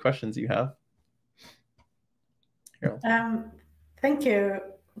talk through any questions you have. Thank you,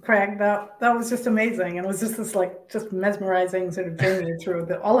 Craig. That was just amazing. And it was just this just mesmerizing sort of journey through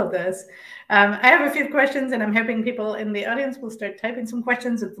all of this. I have a few questions, and I'm hoping people in the audience will start typing some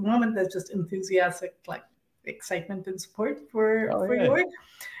questions. At the moment, there's just enthusiastic excitement and support for your work.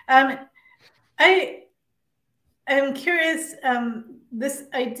 I am curious, this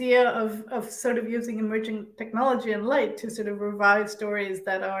idea of sort of using emerging technology and light to sort of revive stories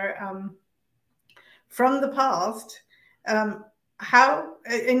that are from the past. How,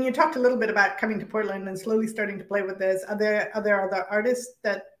 and you talked a little bit about coming to Portland and slowly starting to play with this. Are there other artists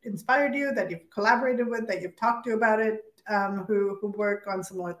that inspired you, that you've collaborated with, that you've talked to about it, who work on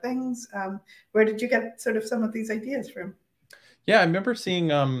similar things? Where did you get sort of some of these ideas from? Yeah, I remember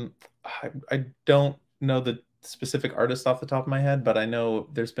seeing, I don't know the specific artist off the top of my head, but I know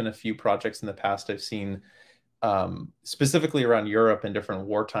there's been a few projects in the past I've seen specifically around Europe and different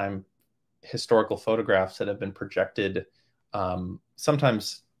wartime historical photographs that have been projected,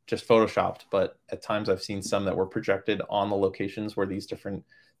 sometimes just photoshopped, but at times I've seen some that were projected on the locations where these different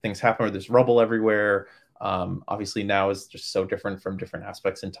things happen, where there's rubble everywhere. Obviously now is just so different from different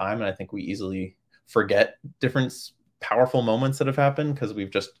aspects in time. And I think we easily forget different powerful moments that have happened because we've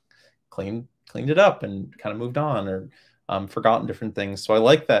just cleaned it up and kind of moved on or forgotten different things. So I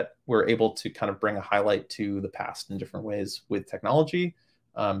like that we're able to kind of bring a highlight to the past in different ways with technology.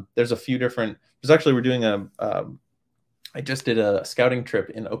 There's a few different, we're doing I just did a scouting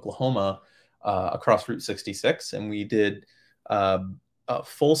trip in Oklahoma across Route 66, and we did a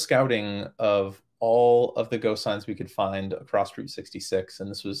full scouting of all of the ghost signs we could find across Route 66. And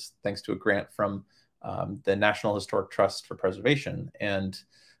this was thanks to a grant from the National Historic Trust for Preservation, and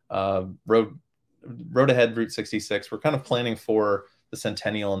road ahead Route 66. We're kind of planning for the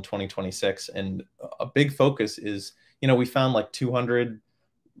centennial in 2026. And a big focus is, we found like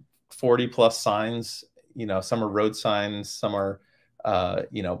 240 plus signs. Some are road signs, some are,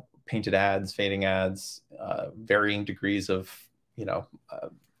 painted ads, fading ads, varying degrees of,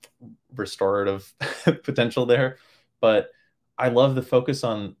 restorative potential there. But I love the focus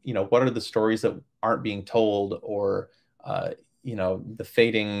on, what are the stories that aren't being told, or,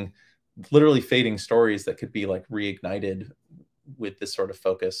 the literally fading stories that could be like reignited with this sort of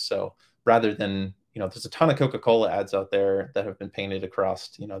focus. So rather than, there's a ton of Coca-Cola ads out there that have been painted across,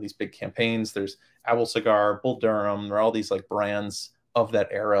 these big campaigns. There's Owl Cigar, Bull Durham. There are all these like brands of that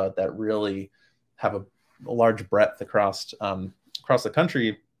era that really have a large breadth across the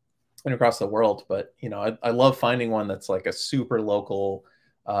country and across the world. But, I love finding one that's like a super local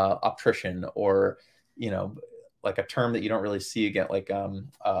optician, or, like a term that you don't really see again, like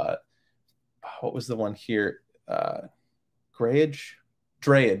what was the one here? Grayage?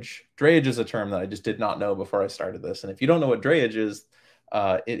 Drayage. Drayage is a term that I just did not know before I started this. And if you don't know what drayage is,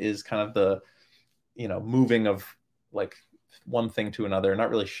 it is kind of the, moving of like one thing to another, not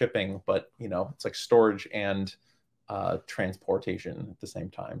really shipping, but, it's like storage and transportation at the same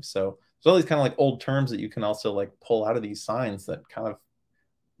time. So there's all these kind of like old terms that you can also like pull out of these signs that kind of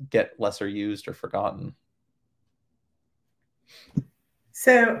get lesser used or forgotten.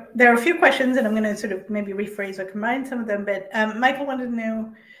 So there are a few questions, and I'm going to sort of maybe rephrase or combine some of them. But Michael wanted to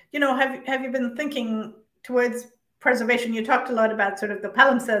know, have you been thinking towards preservation? You talked a lot about sort of the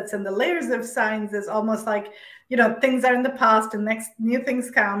palimpsests and the layers of signs as almost like, things are in the past and next new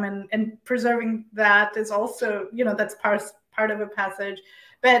things come, and preserving that is also, that's part of a passage.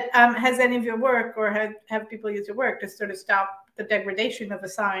 But has any of your work, or have people use your work to sort of stop the degradation of a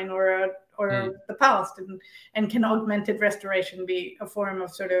sign or the past, and can augmented restoration be a form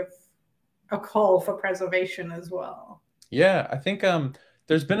of sort of a call for preservation as well? Yeah, I think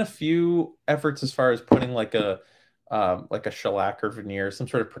there's been a few efforts as far as putting like a shellac or veneer, some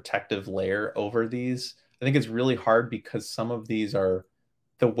sort of protective layer over these. I think it's really hard because some of these are,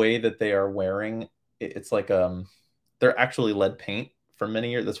 the way that they are wearing, it's like they're actually lead paint for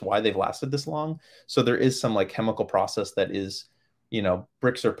many years. That's why they've lasted this long. So there is some like chemical process that is,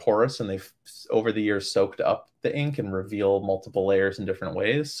 bricks are porous and they've over the years soaked up the ink and reveal multiple layers in different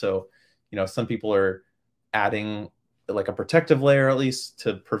ways. So, some people are adding like a protective layer at least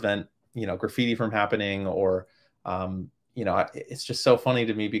to prevent, graffiti from happening, or, it's just so funny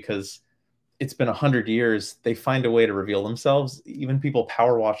to me because it's been 100 years. They find a way to reveal themselves. Even people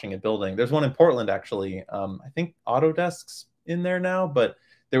power washing a building. There's one in Portland, actually. I think Autodesk's in there now, but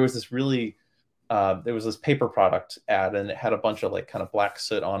there was this really, there was this paper product ad, and it had a bunch of like kind of black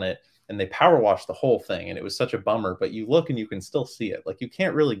soot on it, and they power washed the whole thing. And it was such a bummer, but you look and you can still see it. Like, you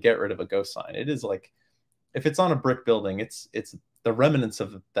can't really get rid of a ghost sign. It is like, if it's on a brick building, it's the remnants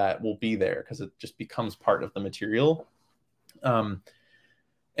of that will be there because it just becomes part of the material.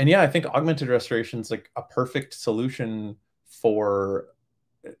 And yeah, I think augmented restoration is like a perfect solution for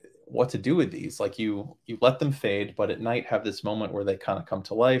what to do with these. Like, you let them fade, but at night have this moment where they kind of come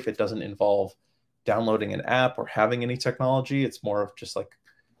to life. It doesn't involve downloading an app or having any technology. It's more of just like,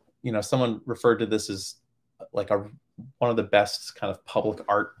 someone referred to this as like one of the best kind of public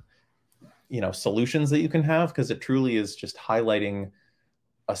art, solutions that you can have, because it truly is just highlighting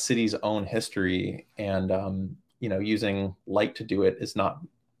a city's own history. And, using light to do it is not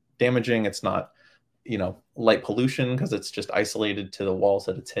damaging. It's not, light pollution, because it's just isolated to the walls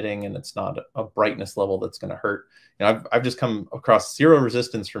that it's hitting, and it's not a brightness level that's going to hurt. I've just come across zero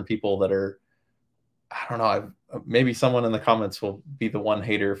resistance from people that are, I don't know, maybe someone in the comments will be the one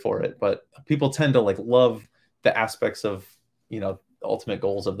hater for it, but people tend to like love the aspects of, the ultimate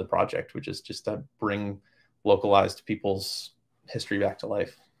goals of the project, which is just to bring localized people's history back to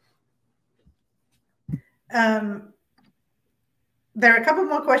life. There are a couple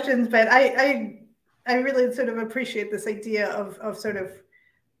more questions, but I really sort of appreciate this idea of sort of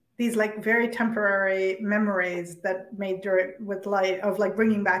these like very temporary memories that made with light, of like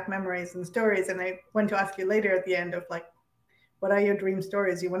bringing back memories and stories. And I want to ask you later at the end of like, what are your dream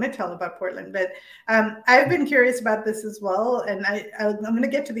stories you want to tell about Portland? But I've been curious about this as well. And I'm going to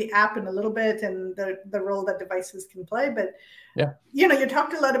get to the app in a little bit and the role that devices can play. But, yeah, you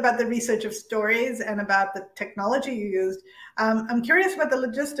talked a lot about the research of stories and about the technology you used. I'm curious about the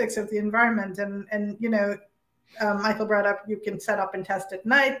logistics of the environment. And Michael brought up you can set up and test at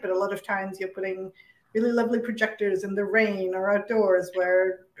night, but a lot of times you're putting really lovely projectors in the rain or outdoors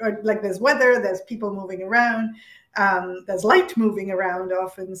where like there's weather, there's people moving around. There's light moving around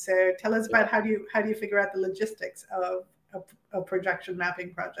often. So tell us about how do you figure out the logistics of a projection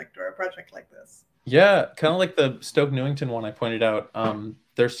mapping project or a project like this? Yeah, kind of like the Stoke Newington one I pointed out.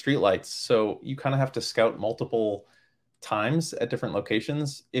 There's street lights, so you kind of have to scout multiple times at different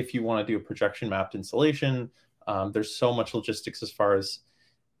locations if you want to do a projection mapped installation. There's so much logistics as far as,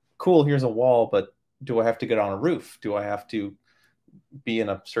 cool, here's a wall, but do I have to get on a roof? Do I have to be in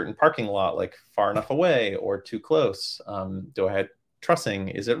a certain parking lot, like far enough away or too close? Do I have trussing?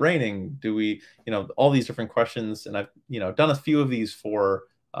 Is it raining? Do we, all these different questions. And I've, done a few of these for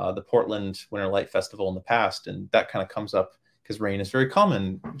the Portland Winter Light Festival in the past. And that kind of comes up because rain is very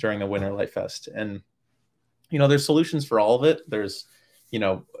common during the Winter Light Fest. And, there's solutions for all of it. There's,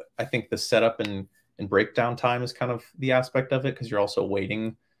 I think the setup and breakdown time is kind of the aspect of it, because you're also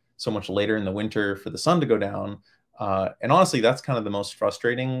waiting so much later in the winter for the sun to go down. And honestly, that's kind of the most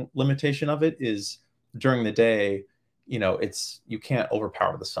frustrating limitation of it, is during the day, you can't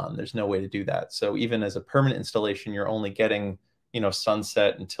overpower the sun. There's no way to do that. So even as a permanent installation, you're only getting,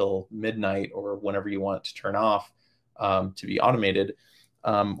 sunset until midnight or whenever you want it to turn off to be automated.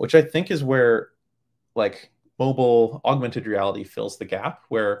 which I think is where like mobile augmented reality fills the gap,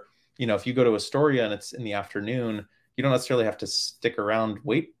 where, you know, if you go to Astoria and it's in the afternoon, you don't necessarily have to stick around,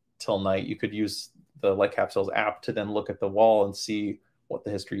 wait till night. You could use the Light Capsules app to then look at the wall and see what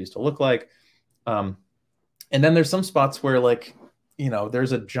the history used to look like. And then there's some spots where, like, you know,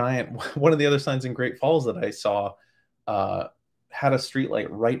 there's a giant, one of the other signs in Great Falls that I saw had a street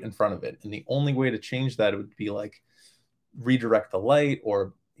light right in front of it. And the only way to change that would be like redirect the light,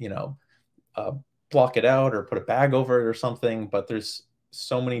 or, you know, block it out or put a bag over it or something. But there's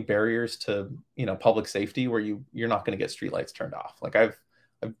so many barriers to, you know, public safety where you're not going to get streetlights turned off. Like I've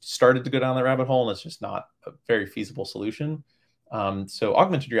started to go down that rabbit hole, and it's just not a very feasible solution. So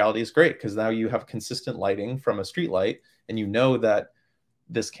augmented reality is great because now you have consistent lighting from a street light, and you know that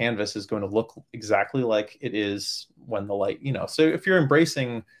this canvas is going to look exactly like it is when the light, you know. So if you're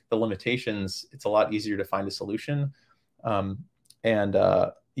embracing the limitations, it's a lot easier to find a solution.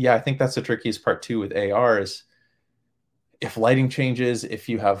 Yeah, I think that's the trickiest part too with AR is if lighting changes, if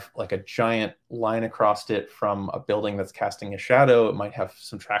you have like a giant line across it from a building that's casting a shadow, it might have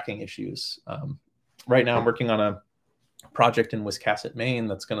some tracking issues. Right now I'm working on a project in Wiscasset, Maine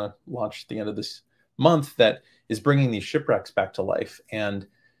that's going to launch at the end of this month that is bringing these shipwrecks back to life. And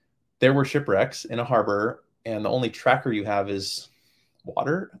there were shipwrecks in a harbor, and the only tracker you have is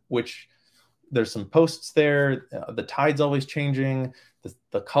water, which there's some posts there. The tide's always changing.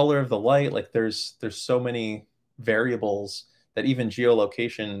 The color of the light, like there's so many variables that even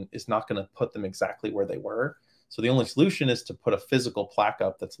geolocation is not going to put them exactly where they were. So the only solution is to put a physical plaque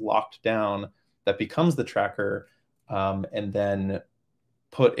up that's locked down that becomes the tracker, and then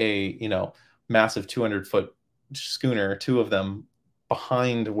put a, you know, massive 200-foot schooner, two of them,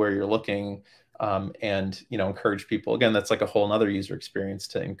 behind where you're looking, and, you know, encourage people. Again, that's like a whole nother user experience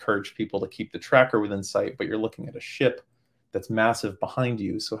to encourage people to keep the tracker within sight, but you're looking at a ship that's massive behind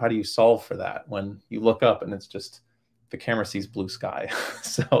you. So how do you solve for that when you look up and it's just the camera sees blue sky?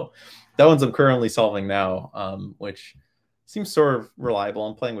 So that one's I'm currently solving now, which seems sort of reliable.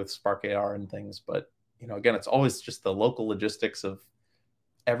 I'm playing with Spark AR and things, but, you know, again, it's always just the local logistics of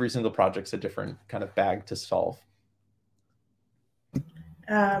every single project's a different kind of bag to solve.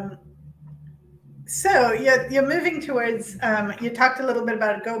 So you're moving towards, you talked a little bit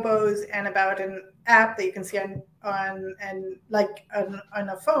about gobos and about an app that you can see on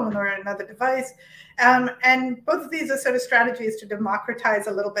a phone or another device. And both of these are sort of strategies to democratize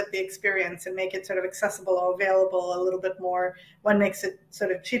a little bit the experience and make it sort of accessible or available a little bit more. One makes it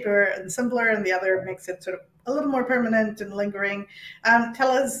sort of cheaper and simpler, and the other makes it sort of a little more permanent and lingering.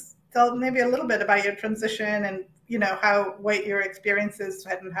 Tell maybe a little bit about your transition and, you know, what your experiences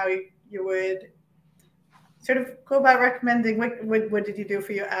and how you would sort of go about recommending what did you do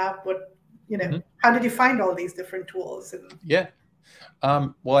for your app? What, you know, how did you find all these different tools? Yeah.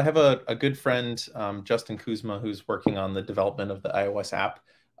 Well, I have a good friend, Justin Kuzma, who's working on the development of the iOS app,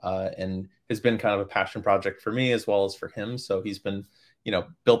 and has been kind of a passion project for me as well as for him. So he's been, you know,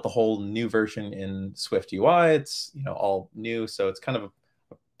 built the whole new version in Swift UI. It's, you know, all new. So it's kind of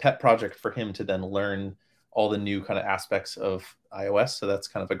a pet project for him to then learn all the new kind of aspects of iOS. So that's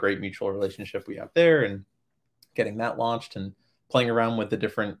kind of a great mutual relationship we have there, and getting that launched and playing around with the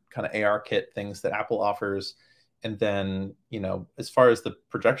different kind of AR kit things that Apple offers. And then, you know, as far as the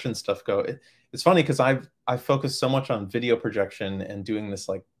projection stuff go, it's funny because I've focused so much on video projection and doing this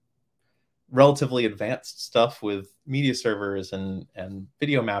like relatively advanced stuff with media servers and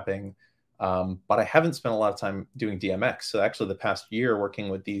video mapping, but I haven't spent a lot of time doing DMX. So actually the past year working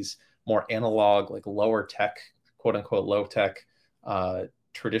with these more analog, like lower tech, quote unquote, low tech,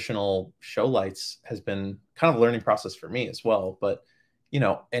 traditional show lights has been kind of a learning process for me as well. But, you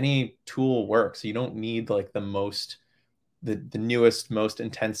know, any tool works. You don't need like the newest, most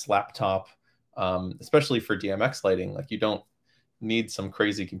intense laptop, especially for DMX lighting. Like you don't need some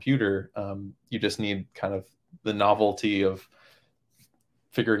crazy computer. You just need kind of the novelty of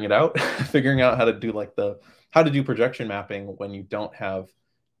figuring it out, figuring out how to do projection mapping when you don't have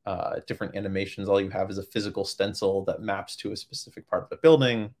different animations. All you have is a physical stencil that maps to a specific part of the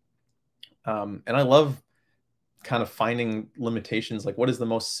building. And I love kind of finding limitations, like what is the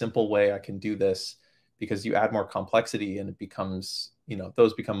most simple way I can do this, because you add more complexity and it becomes, you know,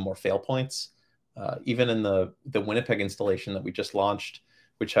 those become more fail points. Even in the Winnipeg installation that we just launched,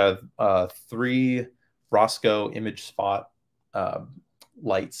 which have 3 Roscoe image spot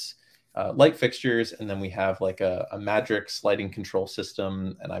lights, light fixtures, and then we have like a Madrix lighting control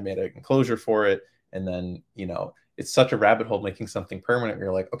system, and I made an enclosure for it. And then, you know, it's such a rabbit hole making something permanent.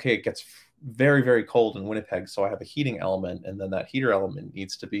 You're like, okay, it gets very, very cold in Winnipeg, so I have a heating element, and then that heater element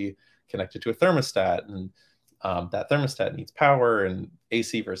needs to be connected to a thermostat. And that thermostat needs power and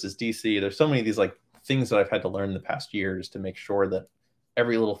AC versus DC. There's so many of these like things that I've had to learn the past years to make sure that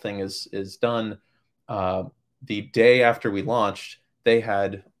every little thing is done. The day after we launched, they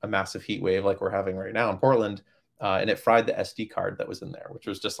had a massive heat wave like we're having right now in Portland, and it fried the SD card that was in there, which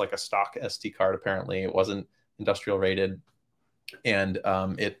was just like a stock SD card. Apparently, it wasn't industrial rated, and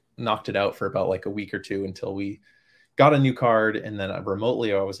it knocked it out for about like a week or two until we got a new card, and then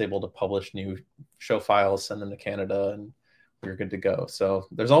remotely I was able to publish new show files, send them to Canada, and we were good to go. So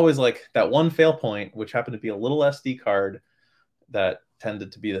there's always like that one fail point, which happened to be a little SD card that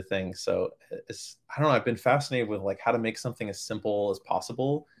tended to be the thing. So I don't know, I've been fascinated with like how to make something as simple as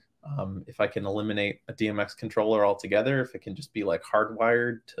possible. If I can eliminate a DMX controller altogether, if it can just be like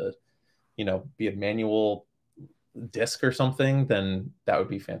hardwired to, you know, be a manual disk or something, then that would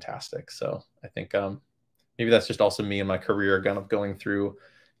be fantastic. So I think maybe that's just also me in my career kind of going through,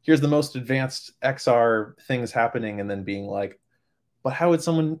 here's the most advanced XR things happening, and then being like, but how would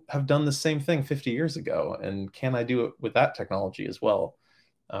someone have done the same thing 50 years ago? And can I do it with that technology as well?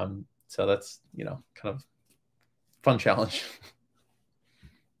 So that's, you know, kind of fun challenge.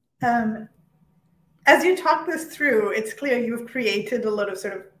 As you talk this through, it's clear you've created a lot of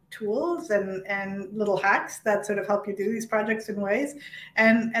sort of tools and little hacks that sort of help you do these projects in ways.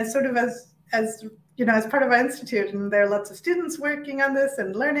 And as sort of as you know, as part of our institute, and there are lots of students working on this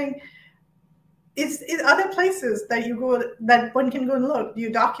and learning, is other places that you go that one can go and look? Do you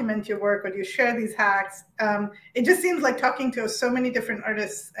document your work, or do you share these hacks? It just seems like talking to so many different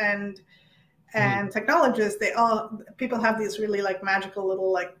artists and technologists, people have these really like magical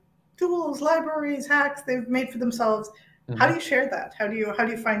little like tools, libraries, hacks they've made for themselves. How do you share that? How do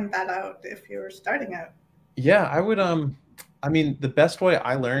you find that out if you're starting out? Yeah, I would I mean, the best way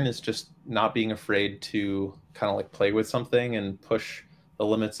I learn is just not being afraid to kind of like play with something and push the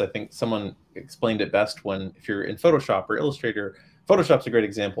limits. I think someone explained it best when, if you're in Photoshop or Illustrator, Photoshop's a great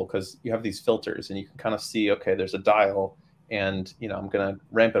example because you have these filters and you can kind of see, okay, there's a dial and, you know, I'm going to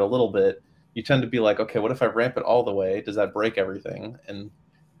ramp it a little bit. You tend to be like, okay, what if I ramp it all the way? Does that break everything? And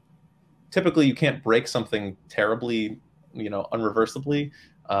typically you can't break something terribly, you know, unreversibly.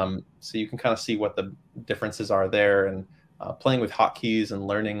 So you can kind of see what the differences are there, and playing with hotkeys and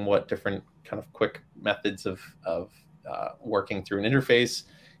learning what different kind of quick methods of working through an interface.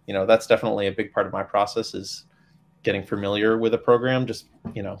 You know, that's definitely a big part of my process, is getting familiar with a program, just,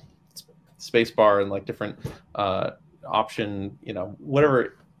 you know, spacebar and like different option, you know,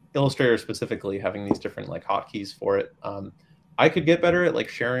 whatever, Illustrator specifically, having these different like hotkeys for it. I could get better at like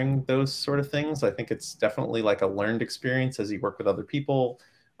sharing those sort of things. I think it's definitely like a learned experience as you work with other people.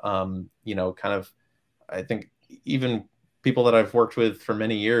 You know, kind of, I think even people that I've worked with for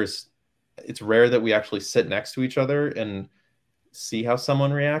many years, it's rare that we actually sit next to each other and see how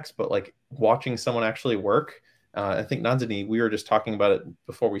someone reacts, but like watching someone actually work. I think Nandini, we were just talking about it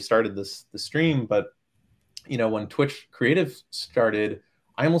before we started the stream, but you know, when Twitch Creative started,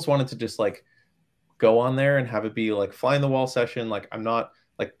 I almost wanted to just like go on there and have it be like fly in the wall session. Like, I'm not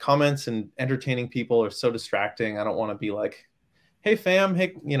like, comments and entertaining people are so distracting. I don't want to be like, hey fam,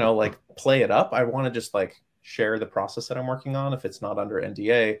 hey, you know, like play it up. I want to just like share the process that I'm working on if it's not under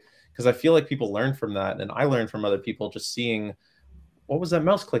NDA, because I feel like people learn from that, and I learn from other people just seeing, what was that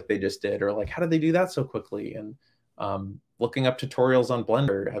mouse click they just did, or like, how did they do that so quickly? And looking up tutorials on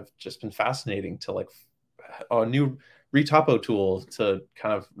Blender have just been fascinating, to like a new retopo tool to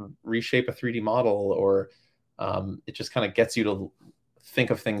kind of reshape a 3D model, or it just kind of gets you to think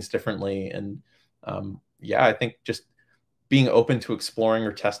of things differently. And yeah, I think just being open to exploring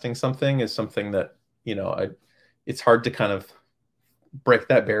or testing something is something that, you know, it's hard to kind of break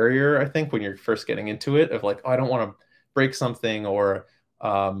that barrier, I think, when you're first getting into it, of like, oh, I don't want to break something, or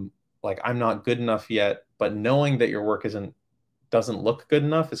like, I'm not good enough yet. But knowing that your work doesn't look good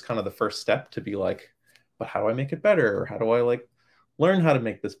enough is kind of the first step to be like, but how do I make it better? Or how do I like learn how to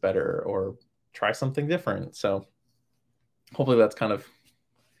make this better, or try something different? So hopefully that's kind of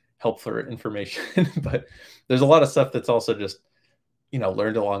helpful information. But there's a lot of stuff that's also just, you know,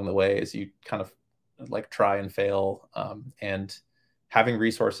 learned along the way as you kind of like try and fail, and having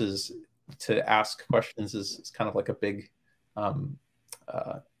resources to ask questions is kind of like a big, I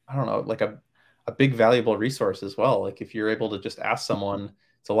don't know, like a big valuable resource as well. Like, if you're able to just ask someone,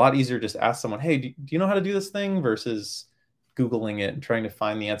 it's a lot easier just ask someone, hey, do you know how to do this thing, versus Googling it and trying to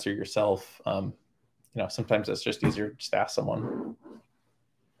find the answer yourself. You know, sometimes it's just easier to just ask someone.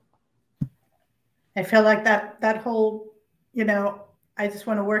 I feel like that whole, you know, I just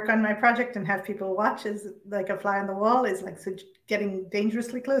want to work on my project and have people watch is like a fly on the wall, is like getting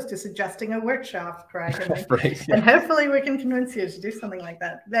dangerously close to suggesting a workshop, Craig. And, Right, yeah. And hopefully we can convince you to do something like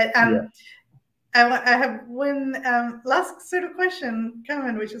that. But I have one last sort of question,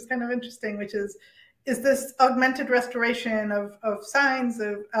 Cameron, which is kind of interesting, which is this augmented restoration of signs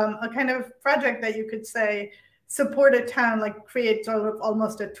of a kind of project that you could say support a town, like create sort of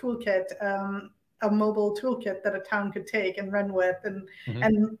almost a toolkit, a mobile toolkit that a town could take and run with, and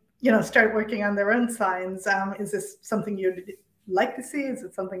and start working on their own signs. Is this something you'd like to see? Is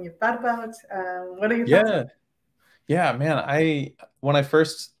it something you've thought about? What are your thoughts? Yeah, man. When I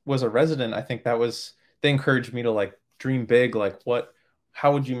first was a resident, I think they encouraged me to like dream big, like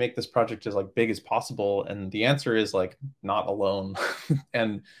how would you make this project as like big as possible? And the answer is like not alone.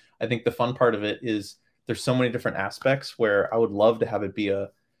 And I think the fun part of it is there's so many different aspects where I would love to have it be a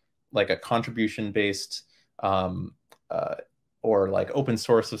contribution based or like open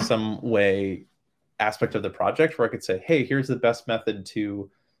source of some way aspect of the project where I could say, hey, here's the best method to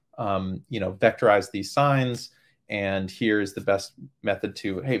vectorize these signs. And here's the best method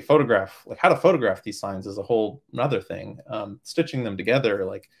to, hey, photograph, like how to photograph these signs is a whole another thing. Stitching them together,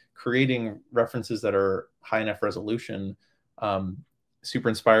 like creating references that are high enough resolution. Super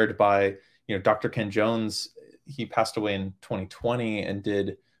inspired by, Dr. Ken Jones. He passed away in 2020 and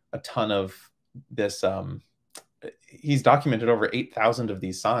did a ton of this. He's documented over 8,000 of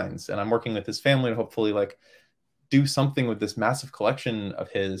these signs. And I'm working with his family to hopefully like do something with this massive collection of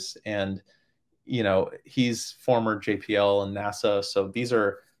his. And he's former JPL and NASA. So these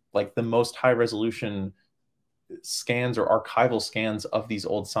are like the most high resolution scans or archival scans of these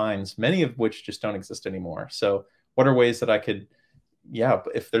old signs, many of which just don't exist anymore. So what are ways that I could,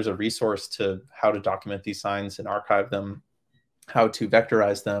 if there's a resource to how to document these signs and archive them, how to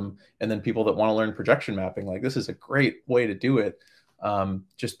vectorize them, and then people that want to learn projection mapping, like this is a great way to do it.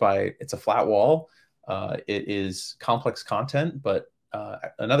 It's a flat wall. It is complex content, but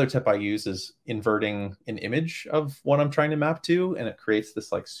another tip I use is inverting an image of what I'm trying to map to, and it creates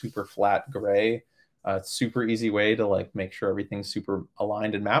this like super flat gray, super easy way to like make sure everything's super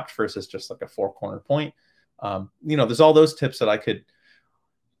aligned and mapped versus just like a four-corner point. There's all those tips that I could,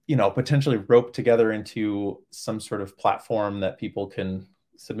 potentially rope together into some sort of platform that people can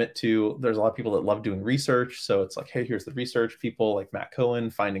submit to. There's a lot of people that love doing research. So it's like, hey, here's the research people like Matt Cohen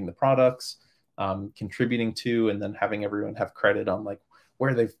finding the products, contributing to, and then having everyone have credit on like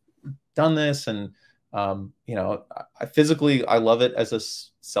where they've done this. And, I love it as a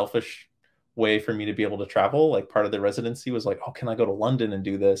selfish way for me to be able to travel. Like part of the residency was like, oh, can I go to London and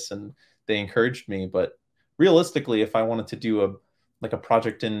do this? And they encouraged me. But realistically, if I wanted to do a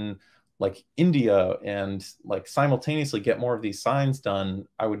project in like India and like simultaneously get more of these signs done,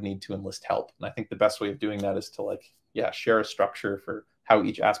 I would need to enlist help. And I think the best way of doing that is to like, share a structure for how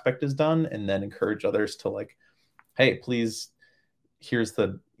each aspect is done, and then encourage others to like, hey, please, here's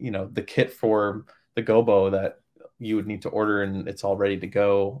the, the kit for the gobo that you would need to order and it's all ready to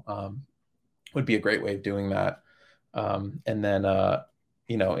go. Would be a great way of doing that. And then,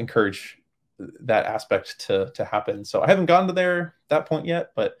 encourage that aspect to happen. So I haven't gotten to that point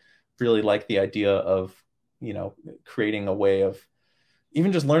yet, but really like the idea of, creating a way of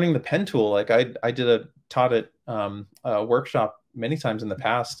even just learning the pen tool. Like I taught it a workshop many times in the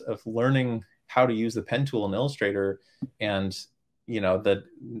past of learning how to use the pen tool in Illustrator. And, the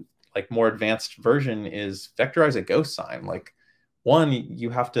like more advanced version is vectorize a ghost sign. Like one, you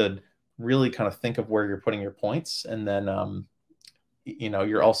have to really kind of think of where you're putting your points. And then,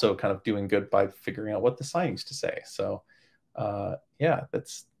 you're also kind of doing good by figuring out what the sign used to say. So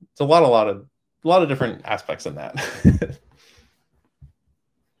it's a lot of different aspects in that.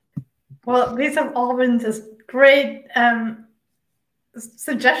 Well, these have all been just great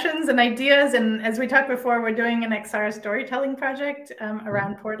suggestions and ideas. And as we talked before, we're doing an XR storytelling project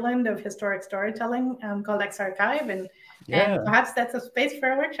around Portland of historic storytelling called X Archive. And perhaps that's a space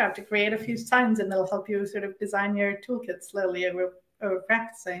for a workshop to create a few signs, and it'll help you sort of design your toolkit slowly over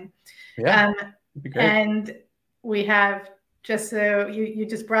practicing. That'd be great. And we have, just so you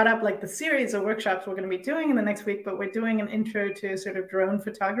just brought up like the series of workshops we're going to be doing in the next week, but we're doing an intro to sort of drone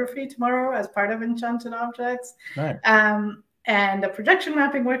photography tomorrow as part of Enchanted Objects. Nice. And a projection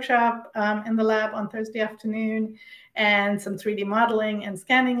mapping workshop in the lab on Thursday afternoon, and some 3D modeling and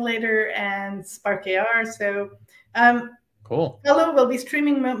scanning later, and Spark AR. So cool. We'll be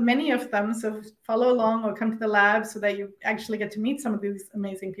streaming many of them, so follow along or come to the lab so that you actually get to meet some of these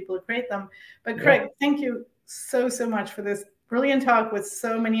amazing people who create them. But Craig, thank you so much for this brilliant talk with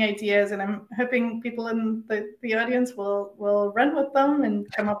so many ideas, and I'm hoping people in the audience will run with them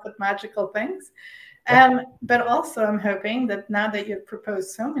and come up with magical things. But also I'm hoping that now that you've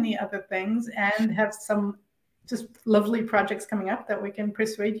proposed so many other things and have some just lovely projects coming up, that we can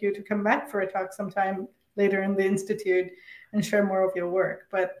persuade you to come back for a talk sometime later in the Institute and share more of your work.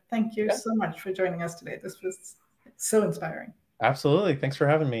 But thank you so much for joining us today. This was so inspiring. Absolutely. Thanks for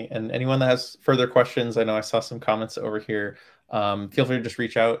having me. And anyone that has further questions, I know I saw some comments over here. Feel free to just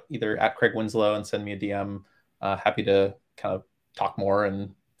reach out either at Craig Winslow and send me a DM. Happy to kind of talk more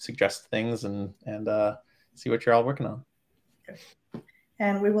and suggest things and see what you're all working on. Okay.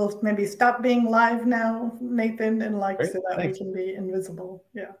 And we will maybe stop being live now, Nathan, and so that we can be invisible.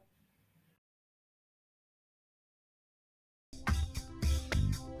 Yeah.